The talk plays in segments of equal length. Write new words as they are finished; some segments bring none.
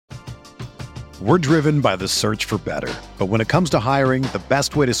We're driven by the search for better. But when it comes to hiring, the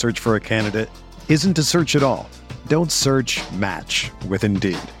best way to search for a candidate isn't to search at all. Don't search, match with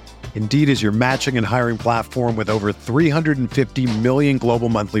Indeed. Indeed is your matching and hiring platform with over 350 million global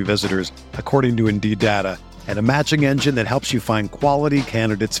monthly visitors, according to Indeed data, and a matching engine that helps you find quality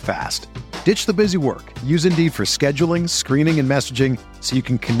candidates fast. Ditch the busy work. Use Indeed for scheduling, screening, and messaging so you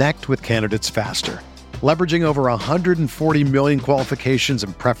can connect with candidates faster. Leveraging over 140 million qualifications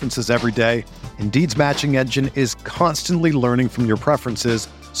and preferences every day, Indeed's matching engine is constantly learning from your preferences,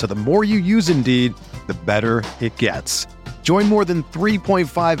 so the more you use Indeed, the better it gets. Join more than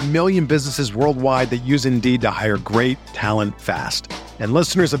 3.5 million businesses worldwide that use Indeed to hire great talent fast. And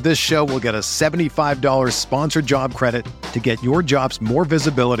listeners of this show will get a $75 sponsored job credit to get your jobs more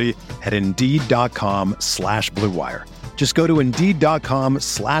visibility at Indeed.com/Blue Wire. Just go to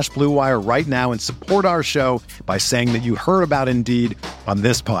Indeed.com/Blue Wire right now and support our show by saying that you heard about Indeed on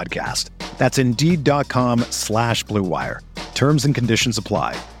this podcast. That's Indeed.com/Blue Wire. Terms and conditions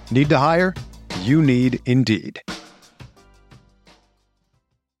apply. Need to hire? You need Indeed.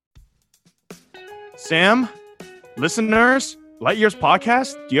 Sam, listeners, Light Years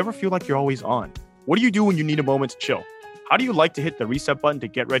Podcast, do you ever feel like you're always on? What do you do when you need a moment to chill? How do you like to hit the reset button to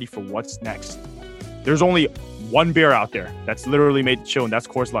get ready for what's next? There's only one beer out there that's literally made to chill, and that's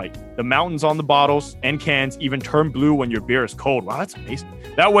Coors Light. The mountains on the bottles and cans even turn blue when your beer is cold. Wow, that's amazing.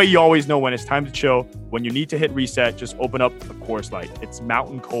 That way you always know when it's time to chill. When you need to hit reset, just open up a Coors Light. It's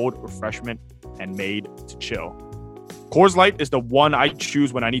mountain cold refreshment and made to chill. Coors Light is the one I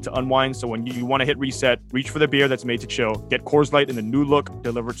choose when I need to unwind. So when you want to hit reset, reach for the beer that's made to chill. Get Coors Light in the new look,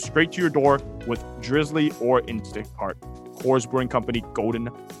 delivered straight to your door with Drizzly or Instacart. Coors Brewing Company, Golden,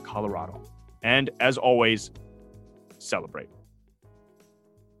 Colorado. And as always, celebrate.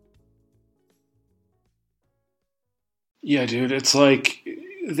 Yeah, dude, it's like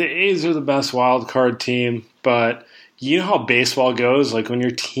the A's are the best wild card team, but you know how baseball goes? Like when your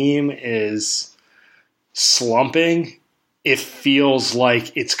team is slumping, it feels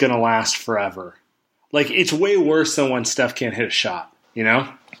like it's going to last forever. Like it's way worse than when Steph can't hit a shot, you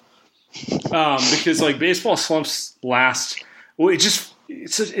know? Because like baseball slumps last, well, it's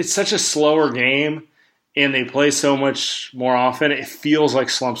such a slower game and they play so much more often. It feels like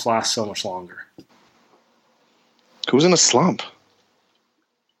slumps last so much longer. Who's in a slump?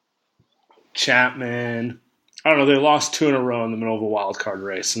 Chapman. I don't know. They lost 2 in a row in the middle of a wild card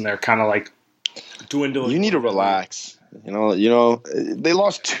race, and they're kind of like dwindling. You need to relax. You know, they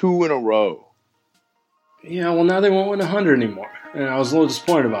lost 2 in a row. Yeah, well, now they won't win 100 anymore. And I was a little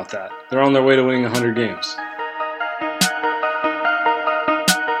disappointed about that. They're on their way to winning 100 games.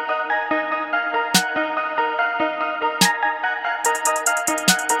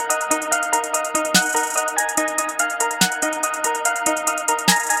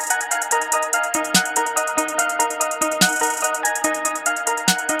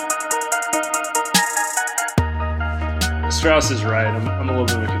 Strauss is right. I'm a little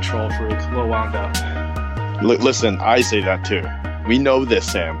bit of a control freak, a little wound up. Listen, I say that too. We know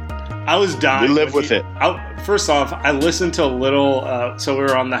this, Sam. I was dying. We live with it. First off, I listened to a little. So we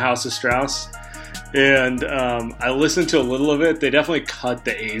were on the House of Strauss, and I listened to a little of it. They definitely cut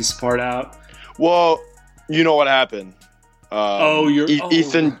the A's part out. Well, you know what happened.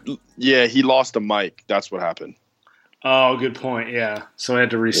 Ethan. Yeah, he lost the mic. That's what happened. Oh, good point. Yeah, so I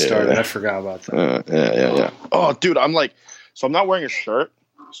had to restart it. I forgot about that. Yeah. Oh, dude, I'm not wearing a shirt.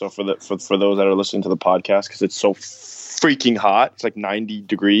 So for those that are listening to the podcast, because it's so freaking hot, it's like 90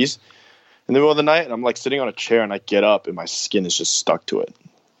 degrees in the middle of the night, and I'm like sitting on a chair, and I get up, and my skin is just stuck to it.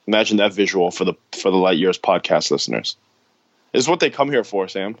 Imagine that visual for the Light Years podcast listeners. This is what they come here for,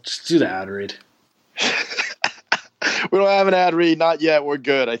 Sam. Just do the ad read. We don't have an ad read, not yet. We're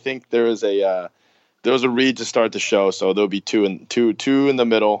good. I think there was a read to start the show, so there'll be two in the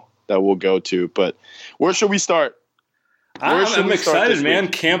middle that we'll go to. But where should we start? I'm excited, man.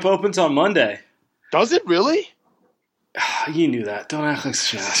 Camp opens on Monday. Does it really? You knew that. Don't act like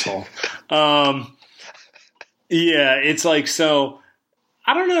such an asshole. Yeah, it's like, so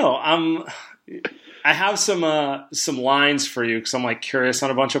I don't know. I have some lines for you because I'm like curious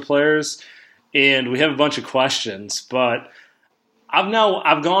on a bunch of players, and we have a bunch of questions. But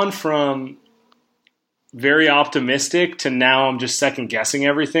I've gone from very optimistic to now I'm just second guessing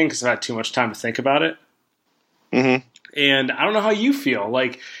everything because I've had too much time to think about it. Mm-hmm. And I don't know how you feel.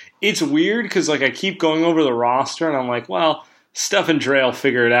 Like, it's weird because like I keep going over the roster and I'm like, well, Steph and Dre will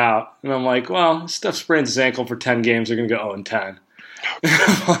figure it out. And I'm like, well, Steph sprains his ankle for 10 games. They're going to go 0-10.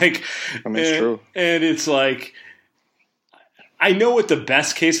 Like, I mean, it's true. And it's like, I know what the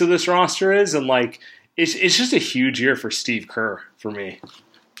best case of this roster is. And like, it's just a huge year for Steve Kerr for me.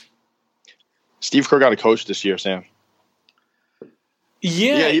 Steve Kerr got a coach this year, Sam.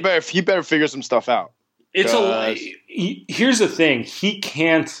 Yeah, he better figure some stuff out. Here's the thing.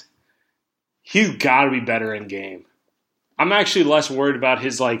 He's got to be better in game. I'm actually less worried about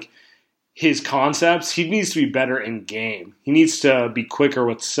his concepts. He needs to be better in game. He needs to be quicker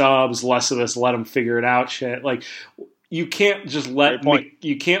with subs, less of this let him figure it out shit. Like, you can't just let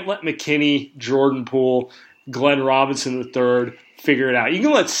McKinney, Jordan Poole, Glenn Robinson III figure it out. You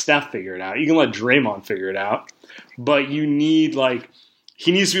can let Steph figure it out. You can let Draymond figure it out. But you need,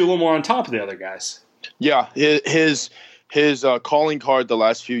 he needs to be a little more on top of the other guys. Yeah, his calling card the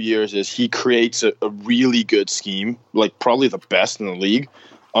last few years is he creates a really good scheme, like probably the best in the league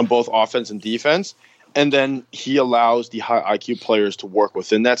on both offense and defense. And then he allows the high IQ players to work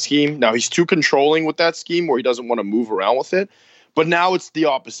within that scheme. Now, he's too controlling with that scheme where he doesn't want to move around with it. But now it's the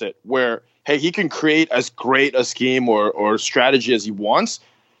opposite where, hey, he can create as great a scheme or strategy as he wants.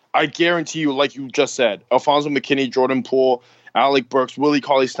 I guarantee you, like you just said, Alfonso McKinney, Jordan Poole, Alec Burks, Willie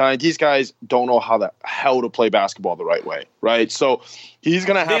Cauley-Stein, these guys don't know how the hell to play basketball the right way, right? So he's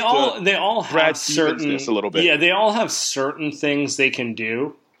going to have they all have certain a little bit. Yeah, they all have certain things they can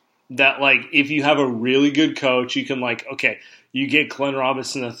do that, if you have a really good coach, you can, okay, you get Glenn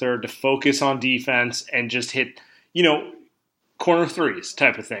Robinson III to focus on defense and just hit, corner threes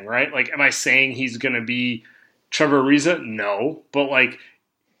type of thing, right? Am I saying he's going to be Trevor Ariza? No. But,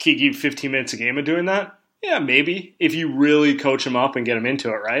 can you give 15 minutes a game of doing that? Yeah, maybe, if you really coach him up and get him into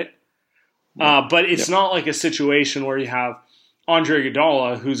it, right? But it's not like a situation where you have Andre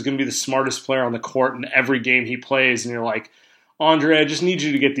Iguodala, who's going to be the smartest player on the court in every game he plays, and you're like, Andre, I just need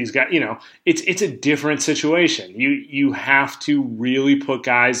you to get these guys. It's a different situation. You have to really put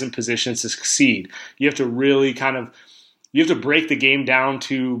guys in positions to succeed. You have to really you have to break the game down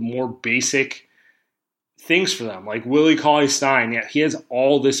to more basic things for them. Like Willie Cauley-Stein, yeah, he has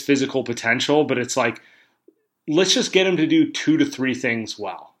all this physical potential, but it's let's just get him to do 2 to 3 things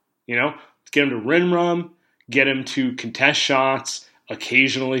well. Let's get him to rim run, get him to contest shots,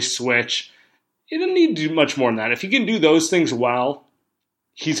 occasionally switch. He doesn't need to do much more than that. If he can do those things well,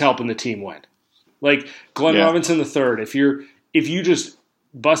 he's helping the team win. Like Glenn Robinson III, if you just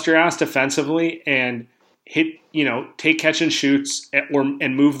bust your ass defensively and hit, take catch and shoots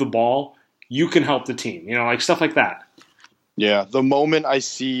and move the ball, you can help the team. Stuff like that. Yeah, the moment I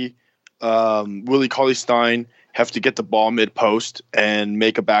see Willie Cauley-Stein have to get the ball mid-post and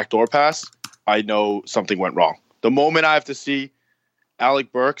make a backdoor pass, I know something went wrong. The moment I have to see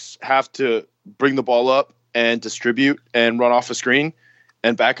Alec Burks have to bring the ball up and distribute and run off a screen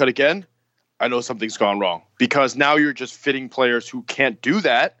and back out again, I know something's gone wrong. Because now you're just fitting players who can't do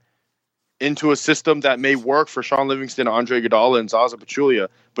that into a system that may work for Sean Livingston, Andre Iguodala, and Zaza Pachulia,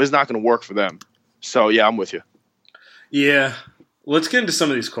 but it's not going to work for them. So, yeah, I'm with you. Yeah. Let's get into some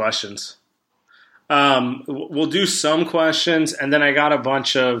of these questions. We'll do some questions, and then I got a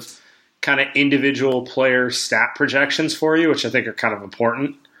bunch of kind of individual player stat projections for you, which I think are kind of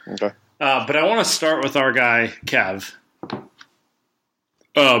important. Okay. But I want to start with our guy, Kev.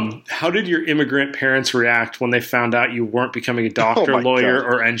 How did your immigrant parents react when they found out you weren't becoming a doctor, lawyer,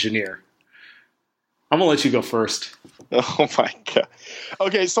 or engineer? I'm going to let you go first. Oh, my God.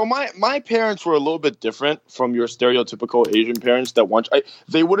 Okay, so my parents were a little bit different from your stereotypical Asian parents that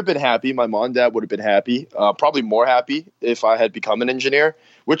they would have been happy. My mom and dad would have been happy, probably more happy if I had become an engineer,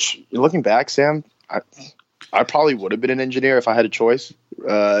 which, looking back, Sam, I probably would have been an engineer if I had a choice,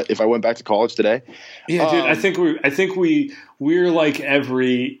 if I went back to college today. Yeah, dude, I think we're like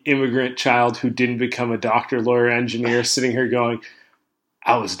every immigrant child who didn't become a doctor, lawyer, engineer, sitting here going,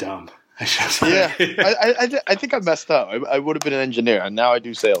 I was dumb. Yeah, I think I messed up. I would have been an engineer, and now I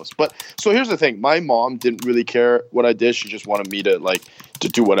do sales. But so here's the thing: my mom didn't really care what I did. She just wanted me to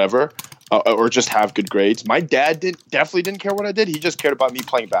do whatever, or just have good grades. My dad definitely didn't care what I did. He just cared about me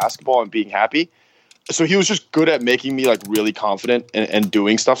playing basketball and being happy. So he was just good at making me really confident and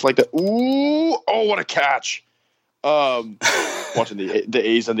doing stuff like that. Ooh, oh, what a catch! Watching the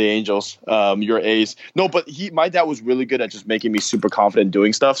A's and the Angels, your A's. No, but my dad was really good at just making me super confident in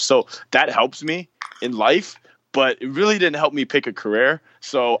doing stuff. So that helps me in life, but it really didn't help me pick a career.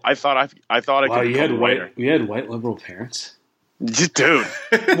 So I thought I could become a writer. You had white liberal parents, dude.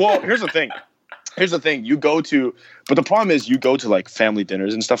 Well, here's the thing. But the problem is you go to family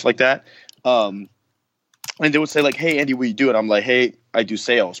dinners and stuff like that. And they would say hey, Andy, what do you do? And I'm like, hey, I do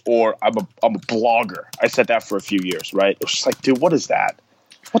sales, or I'm a blogger. I said that for a few years, right? It was just dude, what is that?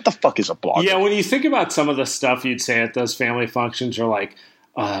 What the fuck is a blogger? Yeah, when you think about some of the stuff you'd say at those family functions, you're like,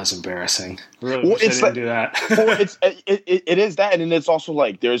 oh, that's embarrassing. I really wish I didn't do that. Well, it is that, and then it's also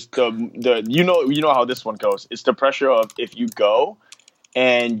there's the you know how this one goes. It's the pressure of if you go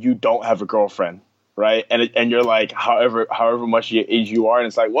and you don't have a girlfriend, right? And you're like, however much age you are, and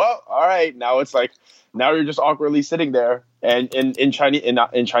it's like, well, all right, now it's like, now you're just awkwardly sitting there. And in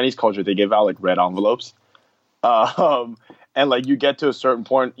Chinese culture, they give out like red envelopes, and like you get to a certain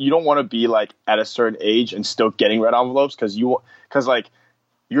point, you don't want to be like at a certain age and still getting red envelopes because like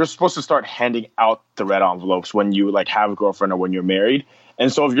you're supposed to start handing out the red envelopes when you like have a girlfriend or when you're married.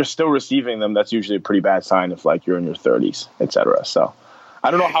 And so if you're still receiving them, that's usually a pretty bad sign if like you're in your 30s, etc. So I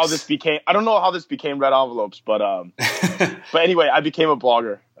don't know how this became red envelopes, but anyway, I became a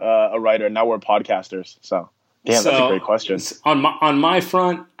blogger, a writer, and now we're podcasters. So damn, that's a great question. On my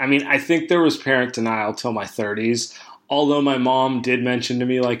front, I mean, I think there was parent denial till my 30s. Although my mom did mention to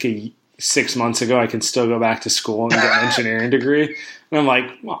me like 6 months ago, I can still go back to school and get an engineering degree. And I'm like,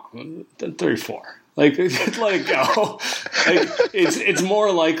 well, I'm 34. Like, let it go. Like, it's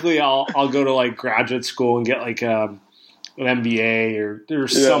more likely I'll go to like graduate school and get like an MBA or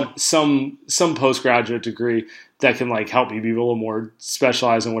some postgraduate degree that can like help me be a little more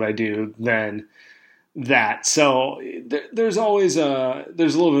specialized in what I do than that. So there's always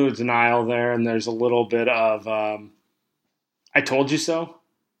there's a little bit of denial there, and there's a little bit of I told you so.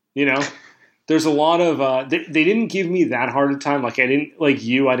 You know, there's a lot of they didn't give me that hard a time. Like I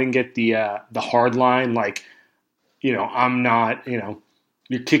didn't get the hard line. Like, you know, I'm not, you know,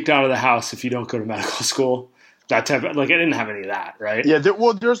 you're kicked out of the house if you don't go to medical school. That type of, like, I didn't have any of that, right? Yeah.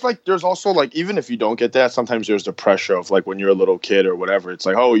 There's also like, even if you don't get that, sometimes there's the pressure of like when you're a little kid or whatever. It's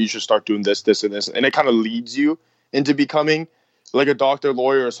like, oh, you should start doing this, this, and this, and it kind of leads you into becoming like a doctor,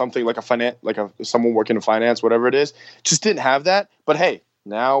 lawyer, or something, like someone working in finance, whatever it is. Just didn't have that. But hey,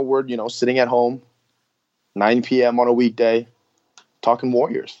 now we're, you know, sitting at home, 9 p.m. on a weekday, talking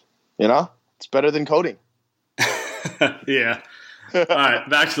Warriors. You know, it's better than coding. Yeah. All right,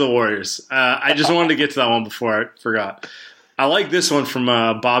 back to the Warriors. I just wanted to get to that one before I forgot. I like this one from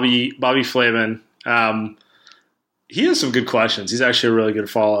Bobby Flavin. He has some good questions. He's actually a really good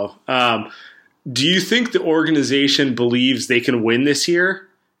follow. Do you think the organization believes they can win this year?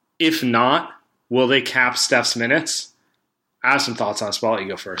 If not, will they cap Steph's minutes? I have some thoughts on this, but I'll let you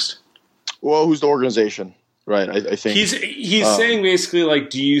go first. Well, who's the organization? Right, I think. He's saying basically, like,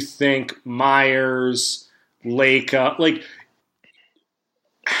 do you think Myers, Lake, like,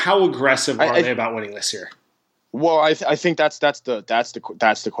 how aggressive are they about winning this year? Well, I think that's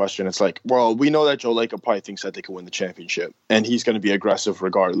the question. It's like, well, we know that Joe Lacob probably thinks that they can win the championship, and he's going to be aggressive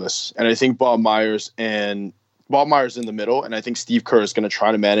regardless. And I think Bob Myers in the middle, and I think Steve Kerr is going to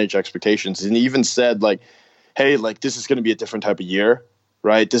try to manage expectations. And he even said, like, hey, like, this is going to be a different type of year,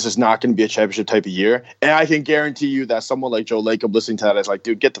 right? This is not going to be a championship type of year. And I can guarantee you that someone like Joe Lacob listening to that is like,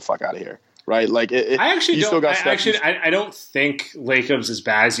 dude, get the fuck out of here. Right, like I don't think Lacob's as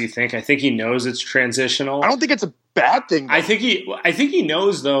bad as you think. I think he knows it's transitional. I don't think it's a bad thing, though. I think he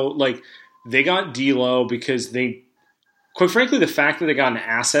knows, though. Like, they got D'Lo because they, quite frankly, the fact that they got an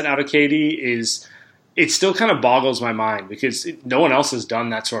asset out of KD it still kind of boggles my mind because no one else has done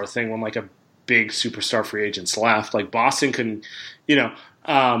that sort of thing when like a big superstar free agent's left. Like Boston couldn't, you know.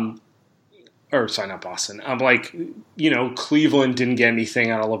 Or sorry, not Boston. Like, you know, Cleveland didn't get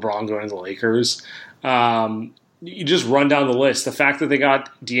anything out of LeBron going to the Lakers. You just run down the list. The fact that they got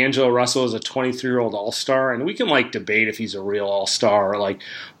D'Angelo Russell as a 23-year-old all-star, and we can like debate if he's a real all-star or like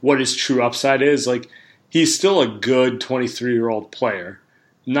what his true upside is. Like, he's still a good 23-year-old player.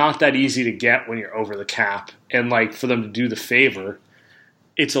 Not that easy to get when you're over the cap. And like for them to do the favor,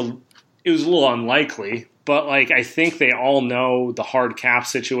 it was a little unlikely. But, like, I think they all know the hard cap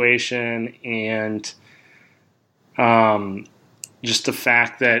situation and just the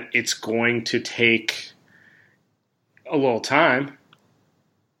fact that it's going to take a little time.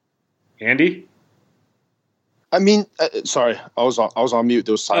 Andy? I mean, sorry, I was on mute.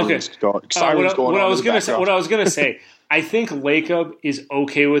 There was sirens going. What I was going to say, I think Lacob is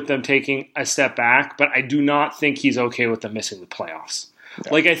okay with them taking a step back, but I do not think he's okay with them missing the playoffs.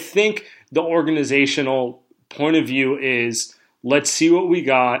 Yeah. Like, I think the organizational point of view is let's see what we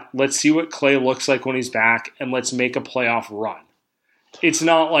got. Let's see what Clay looks like when he's back, and let's make a playoff run. It's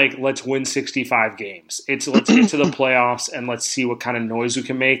not like let's win 65 games. It's let's get to the playoffs and let's see what kind of noise we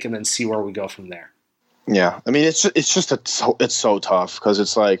can make and then see where we go from there. Yeah. I mean, it's so tough because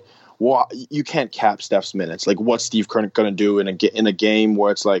it's like, well, you can't cap Steph's minutes. Like, what's Steve Kerr going to do in a game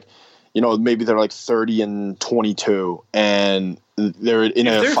where it's like, you know, maybe they're like 30 and 22 and they're in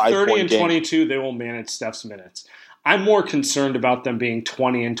a 5-point game. If they're 30 and 22, they will manage Steph's minutes. I'm more concerned about them being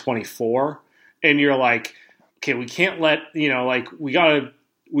 20 and 24. And you're like, okay, we can't let, you know, like we gotta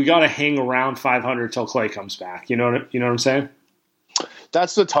hang around 500 till Clay comes back. You know what I'm saying?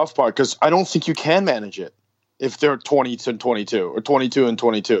 That's the tough part because I don't think you can manage it. if they're 20-22 or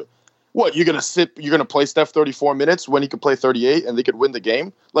 22-22. What, you're going to play Steph 34 minutes when he could play 38 and they could win the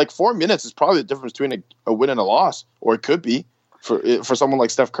game? Like 4 minutes is probably the difference between a win and a loss, or it could be for someone like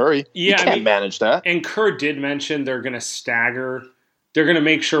Steph Curry. Yeah, you can't manage that. And Kerr did mention they're going to stagger. They're going to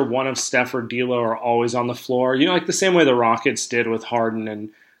make sure one of Steph or D'Lo are always on the floor. You know, like the same way the Rockets did with Harden and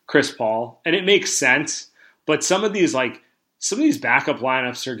Chris Paul. And it makes sense. But some of these backup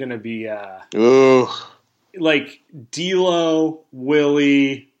lineups are going to be like D'Lo,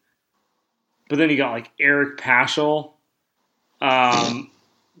 Willie, but then you got like Eric Paschall,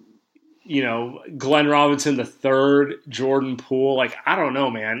 you know, Glenn Robinson III, Jordan Poole. Like, I don't know,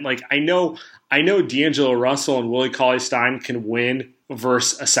 man. Like, I know D'Angelo Russell and Willie Cauley-Stein can win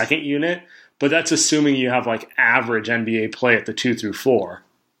versus a second unit, but that's assuming you have like average NBA play at the 2 through 4.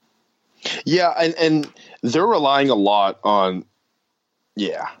 Yeah, and they're relying a lot on.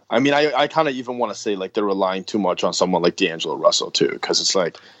 Yeah, I mean, I kind of even want to say like they're relying too much on someone like D'Angelo Russell too, because it's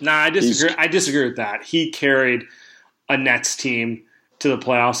like. Nah, I disagree. I disagree with that. He carried a Nets team to the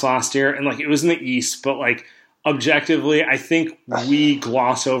playoffs last year, and like it was in the East, but like objectively, I think we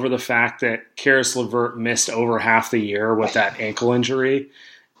gloss over the fact that Karis LeVert missed over half the year with that ankle injury,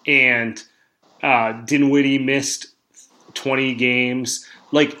 and Dinwiddie missed 20 games.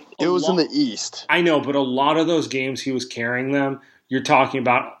 Like it was in the East. I know, but a lot of those games he was carrying them. You're talking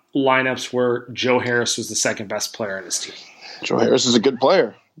about lineups where Joe Harris was the second best player in his team. Joe Harris is a good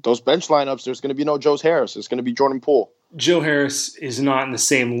player. Those bench lineups, there's going to be no Joe Harris. It's going to be Jordan Poole. Joe Harris is not in the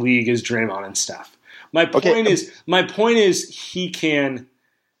same league as Draymond and Steph. My point is he can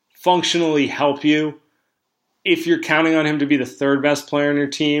functionally help you. If you're counting on him to be the third best player in your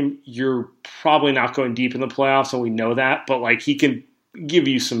team, you're probably not going deep in the playoffs, and we know that. But like he can give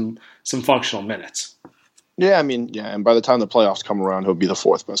you some functional minutes. Yeah, I mean, yeah, and by the time the playoffs come around, he'll be the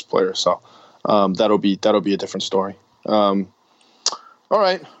fourth best player. So that'll be a different story. All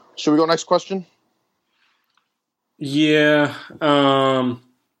right, should we go next question? Yeah. From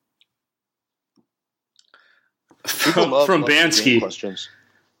Bansky,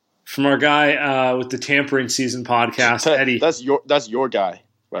 from our guy with the Tampering Season podcast, Eddie. That's your guy.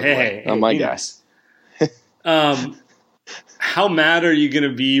 By the way. Not my guy. Nice. How mad are you going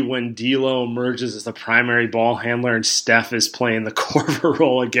to be when D'Lo emerges as the primary ball handler and Steph is playing the Korver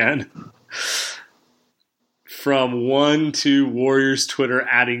role again? From 1 to Warriors Twitter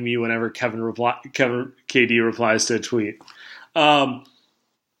adding me whenever Kevin KD replies to a tweet. I've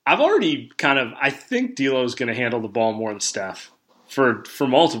already I think D'Lo is going to handle the ball more than Steph for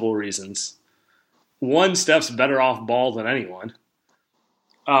multiple reasons. 1, Steph's better off ball than anyone.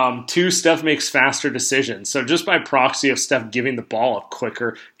 2, Steph makes faster decisions. So just by proxy of Steph giving the ball up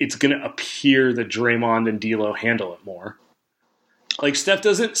quicker, it's going to appear that Draymond and D'Lo handle it more. Like Steph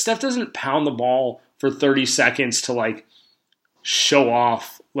doesn't pound the ball for 30 seconds to like show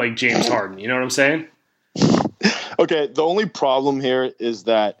off like James Harden. You know what I'm saying? Okay, the only problem here is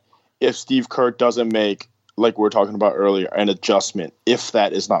that if Steve Kerr doesn't make, like we were talking about earlier, an adjustment, if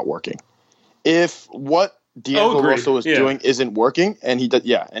that is not working. If what D'Angelo Russell is doing isn't working, and he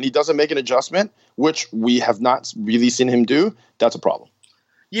doesn't make an adjustment, which we have not really seen him do, that's a problem.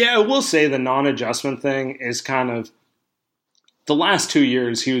 Yeah, I will say the non-adjustment thing is kind of the last 2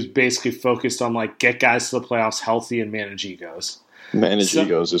 years he was basically focused on like get guys to the playoffs healthy and manage egos.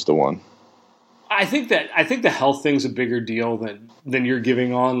 Egos is the one. I think the health thing's a bigger deal than you're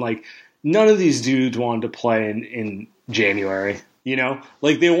giving on. Like none of these dudes wanted to play in January. You know,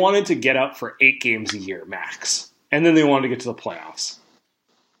 like they wanted to get up for 8 games a year max, and then they wanted to get to the playoffs.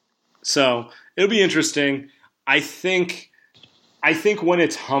 So it'll be interesting. I think when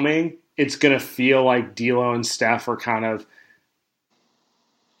it's humming, it's going to feel like D'Lo and Steph are kind of.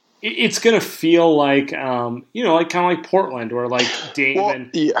 It's going to feel like like kind of like Portland, where like Dame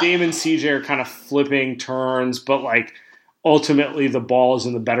and CJ are kind of flipping turns, but like ultimately the ball is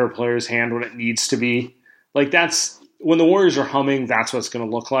in the better player's hand when it needs to be. Like that's. When the Warriors are humming, that's what it's going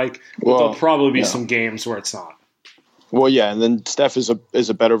to look like. But there'll probably be some games where it's not. Well, yeah, and then Steph is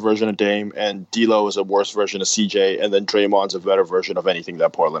a better version of Dame, and D'Lo is a worse version of CJ, and then Draymond's a better version of anything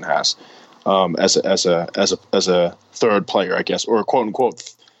that Portland has, as a third player, I guess, or a quote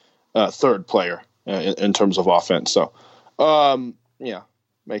unquote third player in terms of offense. So, yeah,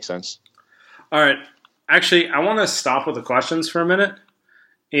 makes sense. All right, actually, I want to stop with the questions for a minute,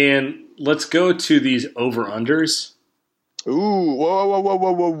 and let's go to these over-unders. Ooh,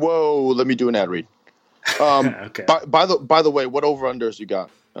 whoa. Let me do an ad read. Okay. By the way, what over-unders you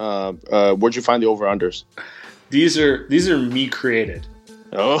got? Where'd you find the over-unders? These are me created.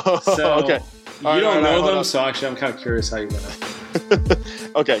 Oh, so okay. You don't know them, so actually I'm kind of curious how you're going to.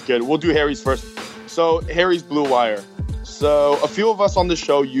 Okay, good. We'll do Harry's first. So Harry's Blue Wire. So a few of us on the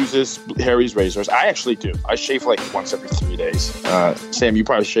show uses Harry's razors. I actually do. I shave like once every 3 days. Sam, you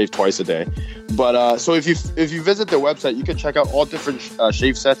probably shave twice a day. But so if you visit their website, you can check out all different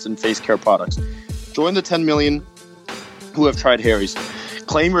shave sets and face care products. Join the 10 million who have tried Harry's.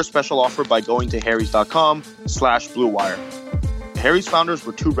 Claim your special offer by going to harrys.com/Blue Wire. Harry's founders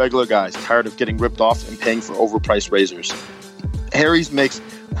were two regular guys tired of getting ripped off and paying for overpriced razors. Harry's makes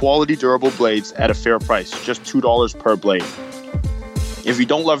quality durable blades at a fair price, just $2 per blade. If you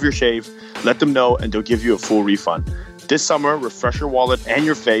don't love your shave, let them know and they'll give you a full refund. This summer, refresh your wallet and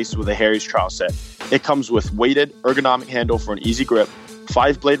your face with a Harry's trowel set. It comes with weighted ergonomic handle for an easy grip,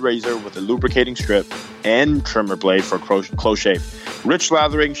 5-blade razor with a lubricating strip, and trimmer blade for close shave. Rich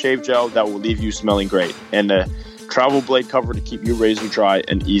lathering shave gel that will leave you smelling great, and a travel blade cover to keep you razor dry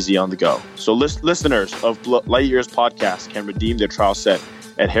and easy on the go. So listeners of Light Years podcast can redeem their trowel set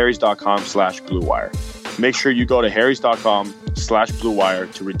at harrys.com/Blue Wire. Make sure you go to harrys.com/Blue Wire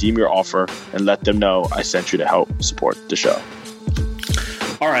to redeem your offer and let them know I sent you to help support the show.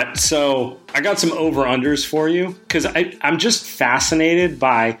 All right, so I got some over-unders for you because I'm just fascinated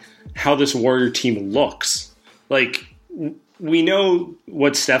by how this Warrior team looks. Like, we know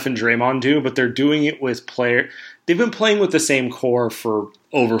what Steph and Draymond do, but they're doing it with They've been playing with the same core for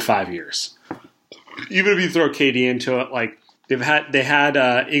over 5 years. Even if you throw KD into it, like they had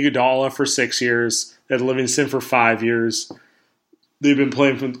Iguodala for 6 years, they had Livingston for 5 years. They've been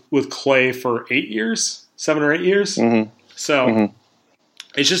playing with Clay for 8 years, 7 or 8 years. Mm-hmm. So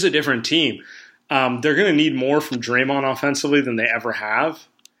it's just a different team. They're going to need more from Draymond offensively than they ever have.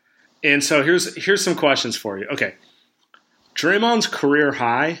 And so here's some questions for you. Okay. Draymond's career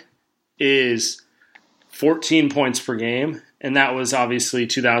high is 14 points per game, and that was obviously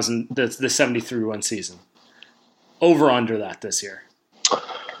the 73-1 season. Over under that this year.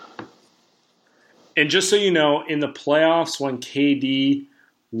 And just so you know, in the playoffs when KD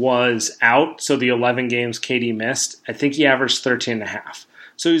was out, so the 11 games KD missed, I think he averaged 13.5.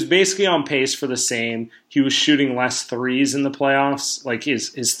 So he was basically on pace for the same. He was shooting less threes in the playoffs. Like his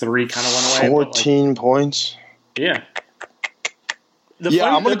three kind of went away. 14 points. Yeah.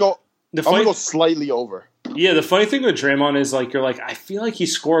 I'm gonna go slightly over. Yeah, the funny thing with Draymond is like you're like, I feel like he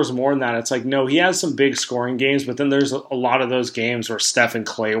scores more than that. It's like, no, he has some big scoring games, but then there's a lot of those games where Steph and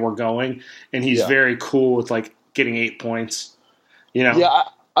Clay were going, and he's very cool with like getting 8 points. You know?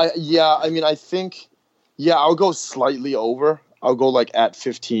 I mean, I think, I'll go slightly over. I'll go like at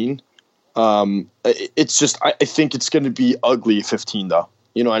 15. It's just I think it's going to be ugly 15 though.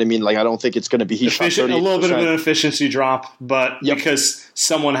 You know what I mean? Like I don't think it's going to be a little bit of an efficiency drop, but because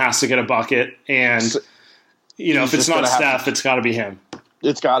someone has to get a bucket, and if it's not Steph, it's got to be him.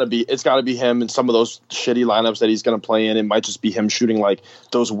 It's got to be him. And some of those shitty lineups that he's going to play in, it might just be him shooting like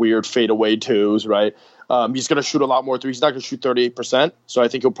those weird fadeaway twos, right? He's going to shoot a lot more threes. He's not going to shoot 38%, so I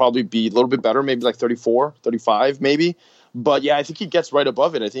think he'll probably be a little bit better, maybe like 34, 35, maybe. But yeah, I think he gets right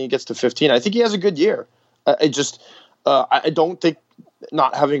above it. I think he gets to 15. I think he has a good year. I don't think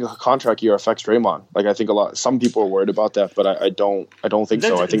not having a contract year affects Draymond. Like I think some people are worried about that, but I don't think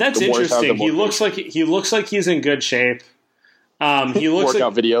so. I think that's interesting. He looks like he's in good shape. He looks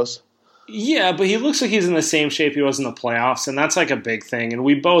workout videos. Yeah, but he looks like he's in the same shape he was in the playoffs, and that's like a big thing. And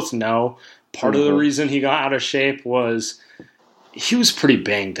we both know part of the reason he got out of shape was he was pretty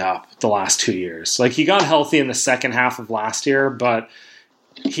banged up the last 2 years. Like he got healthy in the second half of last year, but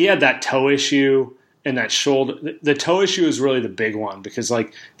he had that toe issue and that shoulder. The toe issue is really the big one because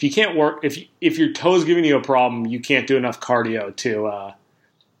like if you can't work, if your toe's giving you a problem, you can't do enough cardio to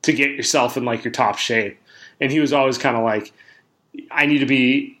get yourself in like your top shape. And he was always kind of like, I need to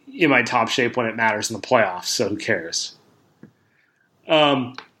be in my top shape when it matters in the playoffs. So who cares?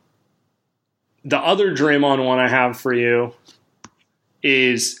 The other Draymond one I have for you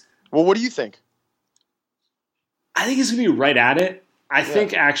is... Well, what do you think? I think he's going to be right at it. I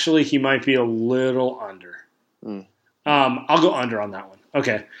think actually he might be a little under. I'll go under on that one.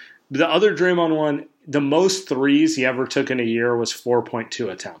 Okay. The other Draymond one, the most threes he ever took in a year was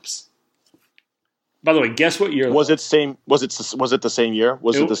 4.2 attempts. By the way, guess what year? Was it the same year?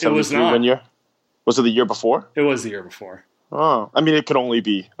 Was it the 73-win year? Was it the year before? It was the year before. Oh, I mean, it could only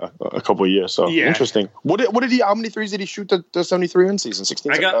be a couple of years. So interesting. What did he? How many threes did he shoot the 73-win season?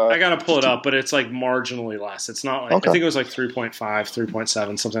 16. I got to pull it up, but it's like marginally less. It's not like I think it was like 3.5,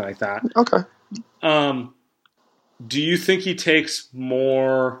 3.7, something like that. Okay. Do you think he takes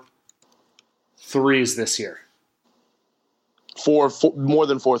more threes this year? Four more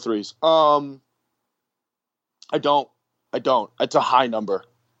than 4 threes. I don't. It's a high number.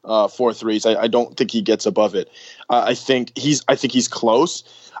 4 threes. I don't think he gets above it. I think he's close.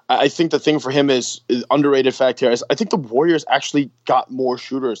 I think the thing for him is underrated fact here is I think the Warriors actually got more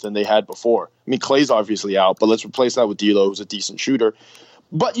shooters than they had before. I mean, Klay's obviously out, but let's replace that with D'Lo, who's a decent shooter.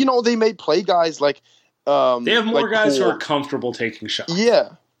 But, they may play guys like they have more like guys Cole. who are comfortable taking shots.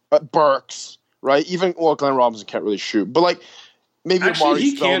 Yeah. Burks, right? Even, Glenn Robinson can't really shoot. But, maybe Actually, Amari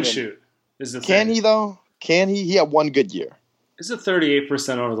he Spellman. can shoot, is the thing. Can he, though? Can he? He had one good year. It's a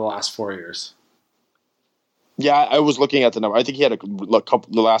 38% over the last 4 years. Yeah, I was looking at the number. I think he had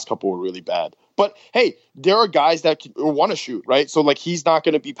the last couple were really bad. But, hey, there are guys that want to shoot, right? So, he's not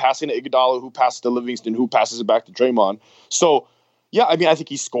going to be passing to Iguodala, who passes to Livingston, who passes it back to Draymond. So, yeah, I mean, I think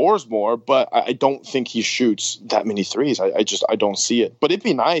he scores more, but I don't think he shoots that many threes. I don't see it. But it'd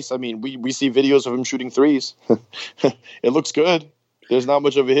be nice. I mean, we see videos of him shooting threes. It looks good. There's not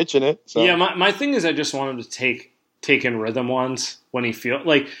much of a hitch in it. So. Yeah, my thing is I just want him to take in rhythm ones when he feels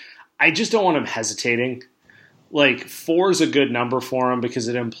I just don't want him hesitating. 4 is a good number for him because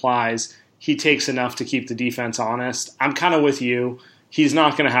it implies he takes enough to keep the defense honest. I'm kind of with you. He's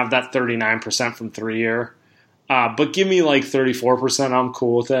not going to have that 39% from 3 year. But give me 34%. I'm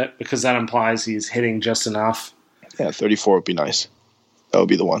cool with it because that implies he's hitting just enough. Yeah, 34 would be nice. That would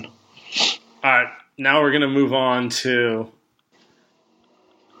be the one. All right. Now we're going to move on to,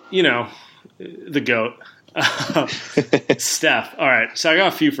 the GOAT. Steph. All right. So I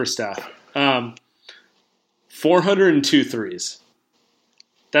got a few for Steph. 402 threes.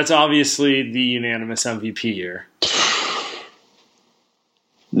 That's obviously the unanimous MVP year.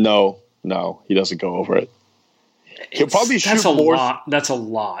 No, he doesn't go over it. He'll probably shoot more. That's a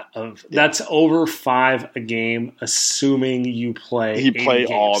lot of. Yeah. That's over 5 a game, assuming you play. He play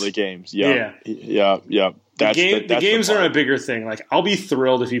all the games. Yeah. The games are a bigger thing. I'll be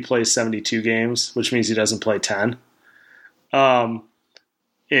thrilled if he plays 72 games, which means he doesn't play 10.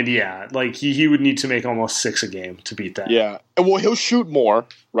 And yeah, he would need to make almost 6 a game to beat that. Yeah. Well, he'll shoot more,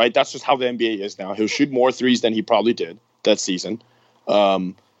 right? That's just how the NBA is now. He'll shoot more threes than he probably did that season.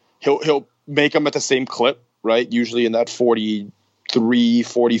 He'll make them at the same clip, right? Usually in that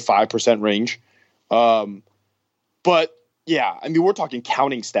 43-45% range. But yeah, I mean, we're talking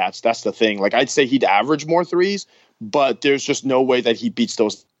counting stats. That's the thing. I'd say he'd average more threes, but there's just no way that he beats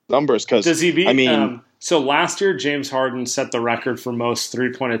those numbers. Does he beat? I mean, so last year, James Harden set the record for most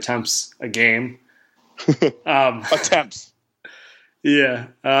 3-point attempts a game. Attempts. Yeah.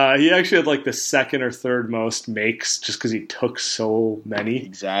 He actually had the second or third most makes just because he took so many.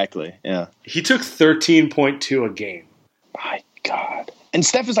 Exactly. Yeah. He took 13.2 a game. My God. And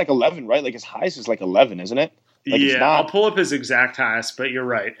Steph is 11, right? His highest is 11, isn't it? I'll pull up his exact highest, but you're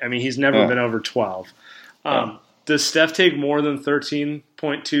right. I mean, he's never been over 12. Does Steph take more than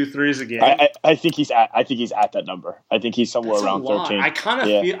 13.2 threes a game? I think he's at that number. I think he's somewhere around 13. I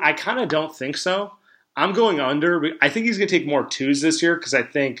kind of don't think so. I'm going under. I think he's going to take more 2s this year because I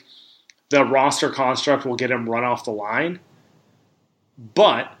think the roster construct will get him run off the line.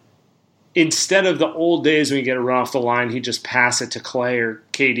 But instead of the old days when you get a run off the line, he just pass it to Clay or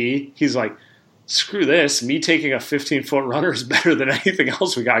KD. He's like, screw this. Me taking a 15-foot runner is better than anything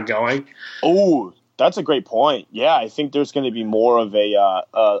else we got going. Oh, that's a great point. Yeah, I think there's going to be more of a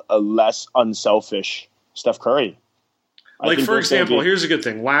less unselfish Steph Curry. For example, here's a good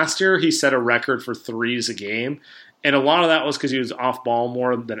thing. Last year, he set a record for threes a game, and a lot of that was because he was off ball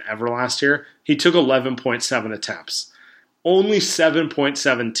more than ever last year. He took 11.7 attempts, only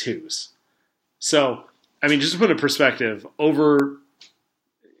 7.7 twos. So, I mean, just to put it in perspective, over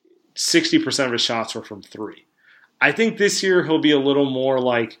 60% of his shots were from 3. I think this year he'll be a little more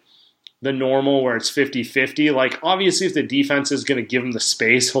like the normal where it's 50-50. Obviously, if the defense is going to give him the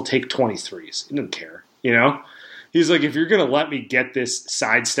space, he'll take 23s. He doesn't care, He's like, if you're going to let me get this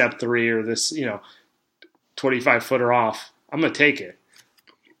sidestep 3 or this, 25-footer off, I'm going to take it.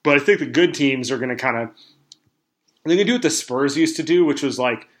 But I think the good teams are going to they're going to do what the Spurs used to do, which was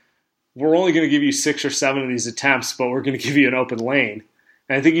we're only going to give you 6 or 7 of these attempts, but we're going to give you an open lane.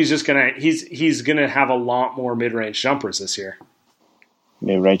 And I think he's just going to he's going to have a lot more mid-range jumpers this year.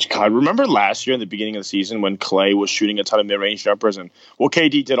 Mid-range. God, remember last year in the beginning of the season when Clay was shooting a ton of mid-range jumpers and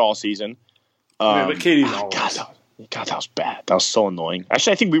KD did all season. But KD's always. God, that was bad. That was so annoying.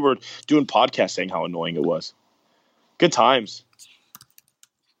 Actually, I think we were doing podcasts saying how annoying it was. Good times.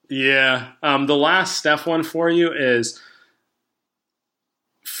 Yeah. The last Steph one for you is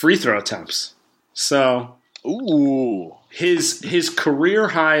free throw attempts. So, his career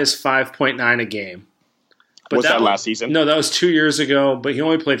high is 5.9 a game. But was that last season? No, that was 2 years ago, but he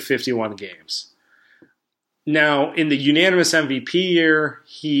only played 51 games. Now, in the unanimous MVP year,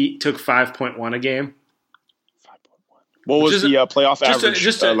 he took 5.1 a game. What was the playoff average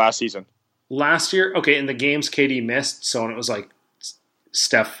just last season? Last year, okay, in the games KD missed, so when it was like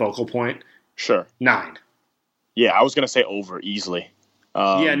Steph focal point. Sure. 9. Yeah, I was going to say over easily.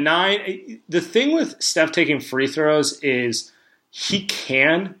 9. The thing with Steph taking free throws is he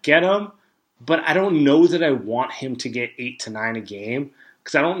can get them, but I don't know that I want him to get 8 to 9 a game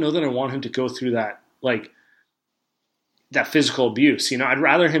because I don't know that I want him to go through that physical abuse. I'd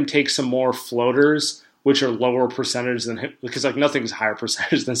rather him take some more floaters, which are lower percentage than him, because nothing's higher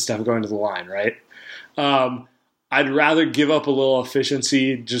percentage than Steph going to the line, right? I'd rather give up a little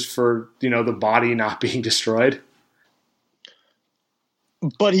efficiency just for the body not being destroyed.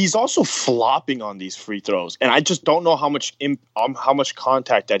 But he's also flopping on these free throws, and I just don't know how much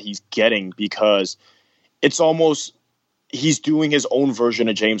contact that he's getting because it's almost he's doing his own version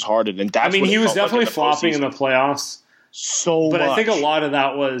of James Harden, and that's. He was definitely flopping in the playoffs. But I think a lot of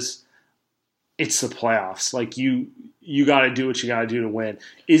that was it's the playoffs. Like you got to do what you got to do to win.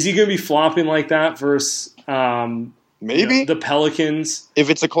 Is he going to be flopping like that versus maybe the Pelicans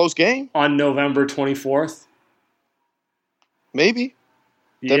if it's a close game on November 24th? Maybe.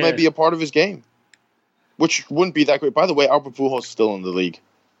 That might be a part of his game, which wouldn't be that great. By the way, Albert Pujols is still in the league.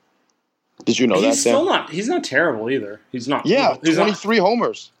 Did you know that, Sam? He's not terrible either. He's not. Yeah, 23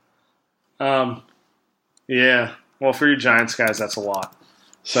 homers. Yeah. Well, for you Giants guys, that's a lot.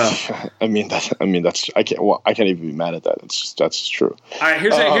 So I can't even be mad at that. That's true. All right,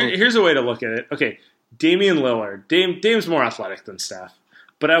 here's a way to look at it. Okay, Damian Lillard. Dame's more athletic than Steph.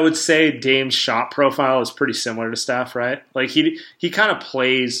 But I would say Dame's shot profile is pretty similar to Steph, right? Like he kind of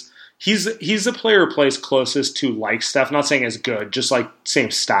plays. He's the player who plays closest to like Steph. Not saying as good, just like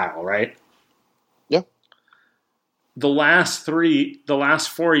same style, right? Yeah. The last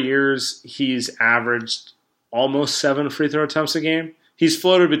 4 years, he's averaged almost 7 free throw attempts a game. He's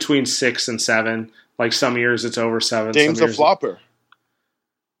floated between 6 and 7. Like some years it's over 7. Dame's a flopper.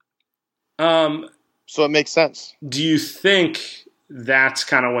 So it makes sense. Do you think that's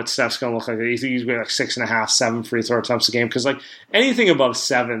kind of what Steph's going to look like? You think he's going to be like 6.5, 7 free throw attempts a game? Because like anything above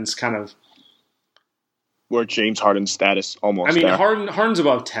 7's kind of where James Harden's status almost. Harden's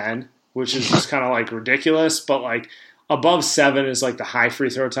above 10, which is just kind of like ridiculous. But like above 7 is like the high free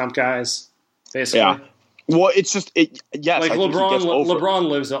throw attempt guys, basically. Yeah. Well, it's just yes. Like LeBron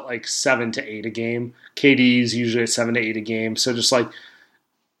lives at like 7 to 8 a game. KD's usually at 7 to 8 a game. So just like.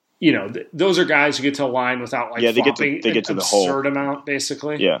 Those are guys who get to a line without like they get to the whole absurd amount,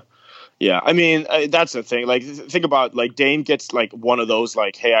 basically. Yeah. I mean, that's the thing. Like, think about like Dame gets like one of those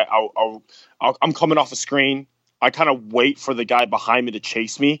like, hey, I'm coming off a screen. I kind of wait for the guy behind me to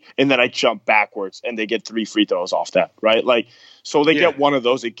chase me, and then I jump backwards, and they get 3 free throws off that, right? Like, so they get one of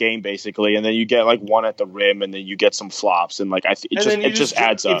those a game basically, and then you get like one at the rim, and then you get some flops, and like it just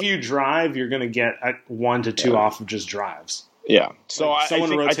adds up. If you drive, you're going to get 1 to 2 off of just drives. Yeah. So like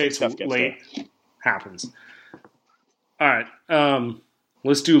someone rotates late. Happens. All right.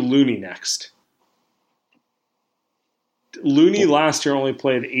 Let's do Looney next. Looney last year only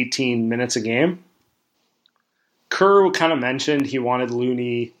played 18 minutes a game. Kerr kind of mentioned he wanted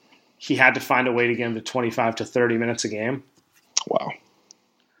Looney. He had to find a way to get him to 25 to 30 minutes a game.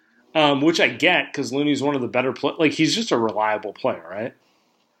 Wow. Which I get because Looney's one of the better players. Like he's just a reliable player, right?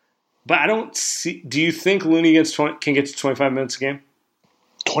 But I don't see. Do you think Looney can get to 25 minutes a game?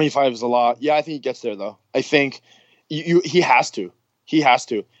 25 is a lot. Yeah, I think he gets there though. I think he has to. He has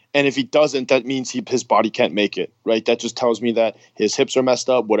to. And if he doesn't, that means his body can't make it, right? That just tells me that his hips are messed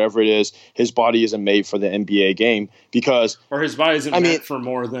up. Whatever it is, his body isn't made for the NBA game or his body isn't meant for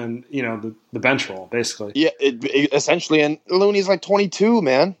more than the bench roll, basically. Yeah, essentially. And Looney's like 22,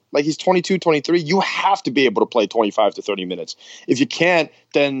 man. Like he's 22, 23. You have to be able to play 25 to 30 minutes. If you can't,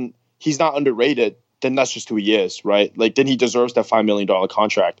 then he's not underrated, then that's just who he is, right? Like, then he deserves that $5 million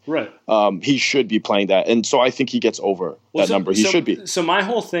contract. Right. He should be playing that. And so I think he gets over that number. He should be. So my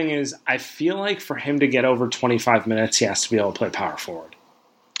whole thing is I feel like for him to get over 25 minutes, he has to be able to play power forward.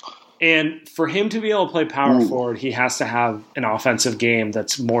 And for him to be able to play power forward, he has to have an offensive game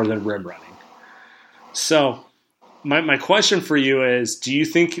that's more than rim running. So my question for you is, do you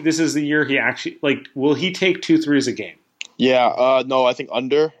think this is the year he actually, like, will he take 2 threes a game? Yeah. No, I think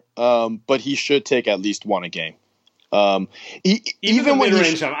under. But he should take at least 1 a game. Even when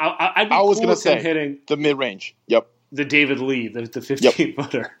mid-range, I'd be cool with him hitting the mid-range. Yep. The David Lee, the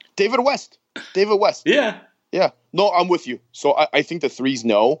 15-footer. David West. Yeah. No, I'm with you. So I think the threes,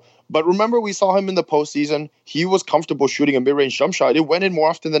 no. But remember, we saw him in the postseason. He was comfortable shooting a mid-range jump shot. It went in more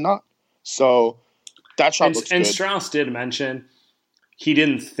often than not. So that shot looks good. And Strauss did mention he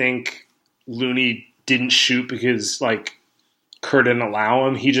didn't think Looney didn't shoot because, like, Kerr didn't allow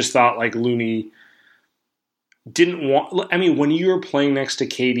him. He just thought like Looney didn't want. I mean, when you were playing next to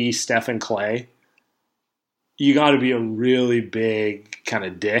KD, Steph, and Clay, you got to be a really big kind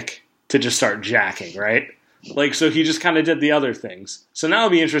of dick to just start jacking, right? Like, so he just kind of did the other things. So now it'll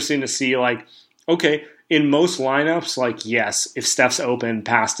be interesting to see, like, okay, in most lineups, like, yes, if Steph's open,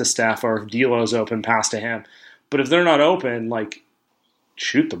 pass to Steph, or if D'Lo's open, pass to him. But if they're not open, like,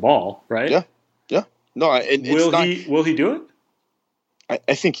 shoot the ball, right? Yeah. No, will he do it?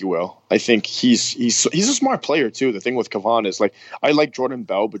 I think he will. I think he's a smart player too. The thing with Kevon is, like, I like Jordan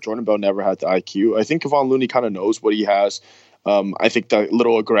Bell, but Jordan Bell never had the IQ. I think Kevon Looney kind of knows what he has. I think the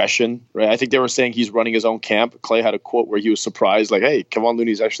little aggression, right? I think they were saying he's running his own camp. Clay had a quote where he was surprised, like, hey, Kevon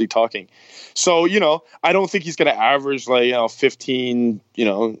Looney's actually talking. So, I don't think he's going to average, like, 15,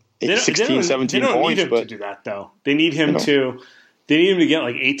 16, 17 points. They don't need him but, to do that, though. They need him to get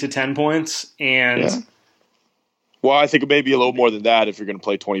like 8 to 10 points. And well, I think maybe a little more than that. If you're going to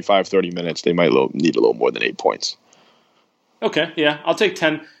play 25, 30 minutes, they might need a little more than 8 points. Okay, yeah. I'll take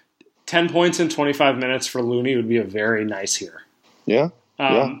 10 points in 25 minutes for Looney would be a very nice year. Yeah.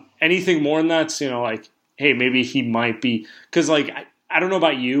 Anything more than that's, like, hey, maybe he might be – because, like, I don't know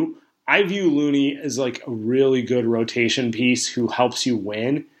about you. I view Looney as, like, a really good rotation piece who helps you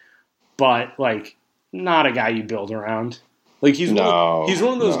win, but, like, not a guy you build around. Like, he's one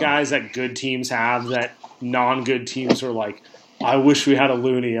of those guys that good teams have that non-good teams are like, I wish we had a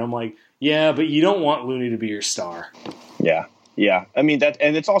Looney. I'm like, yeah, but you don't want Looney to be your star. Yeah. I mean,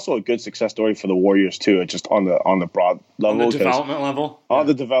 and it's also a good success story for the Warriors too. It's just on the broad level, on the development level,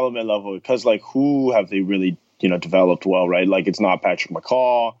 the development level, because, like, who have they really developed well, right? Like, it's not Patrick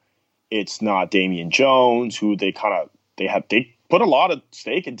McCaw, it's not Damian Jones, who they put a lot of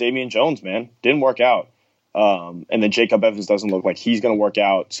stake in Damian Jones, man. Didn't work out. And then Jacob Evans doesn't look like he's going to work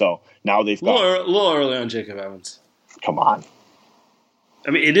out. So now they've got a little early on Jacob Evans. Come on.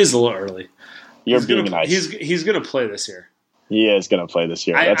 I mean, it is a little early. He's nice. He's going to play this year. He is going to play this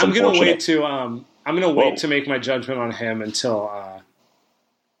year. That's I'm going to wait to make my judgment on him until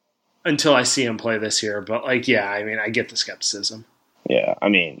I see him play this year. But, like, yeah, I mean, I get the skepticism. Yeah, I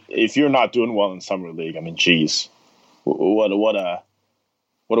mean, if you're not doing well in summer league, I mean, geez, what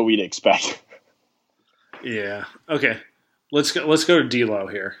are we to expect? Yeah. Okay. Let's go to D'Lo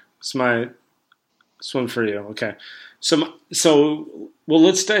here. It's one for you. Okay. So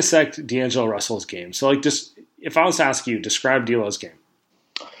let's dissect D'Angelo Russell's game. So, like, just if I was to ask you, describe D'Lo's game.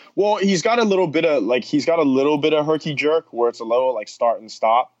 Well, he's got a little bit of herky jerk where it's a little, like, start and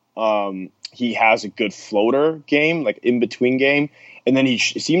stop. He has a good floater game, like in between game, and then it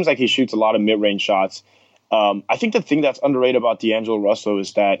seems like he shoots a lot of mid range shots. I think the thing that's underrated about D'Angelo Russell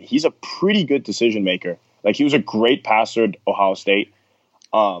is that he's a pretty good decision maker. Like, he was a great passer at Ohio State.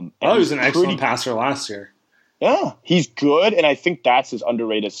 He was an excellent passer last year. Yeah, he's good, and I think that's his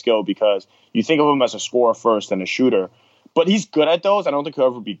underrated skill, because you think of him as a scorer first and a shooter. But he's good at those. I don't think he'll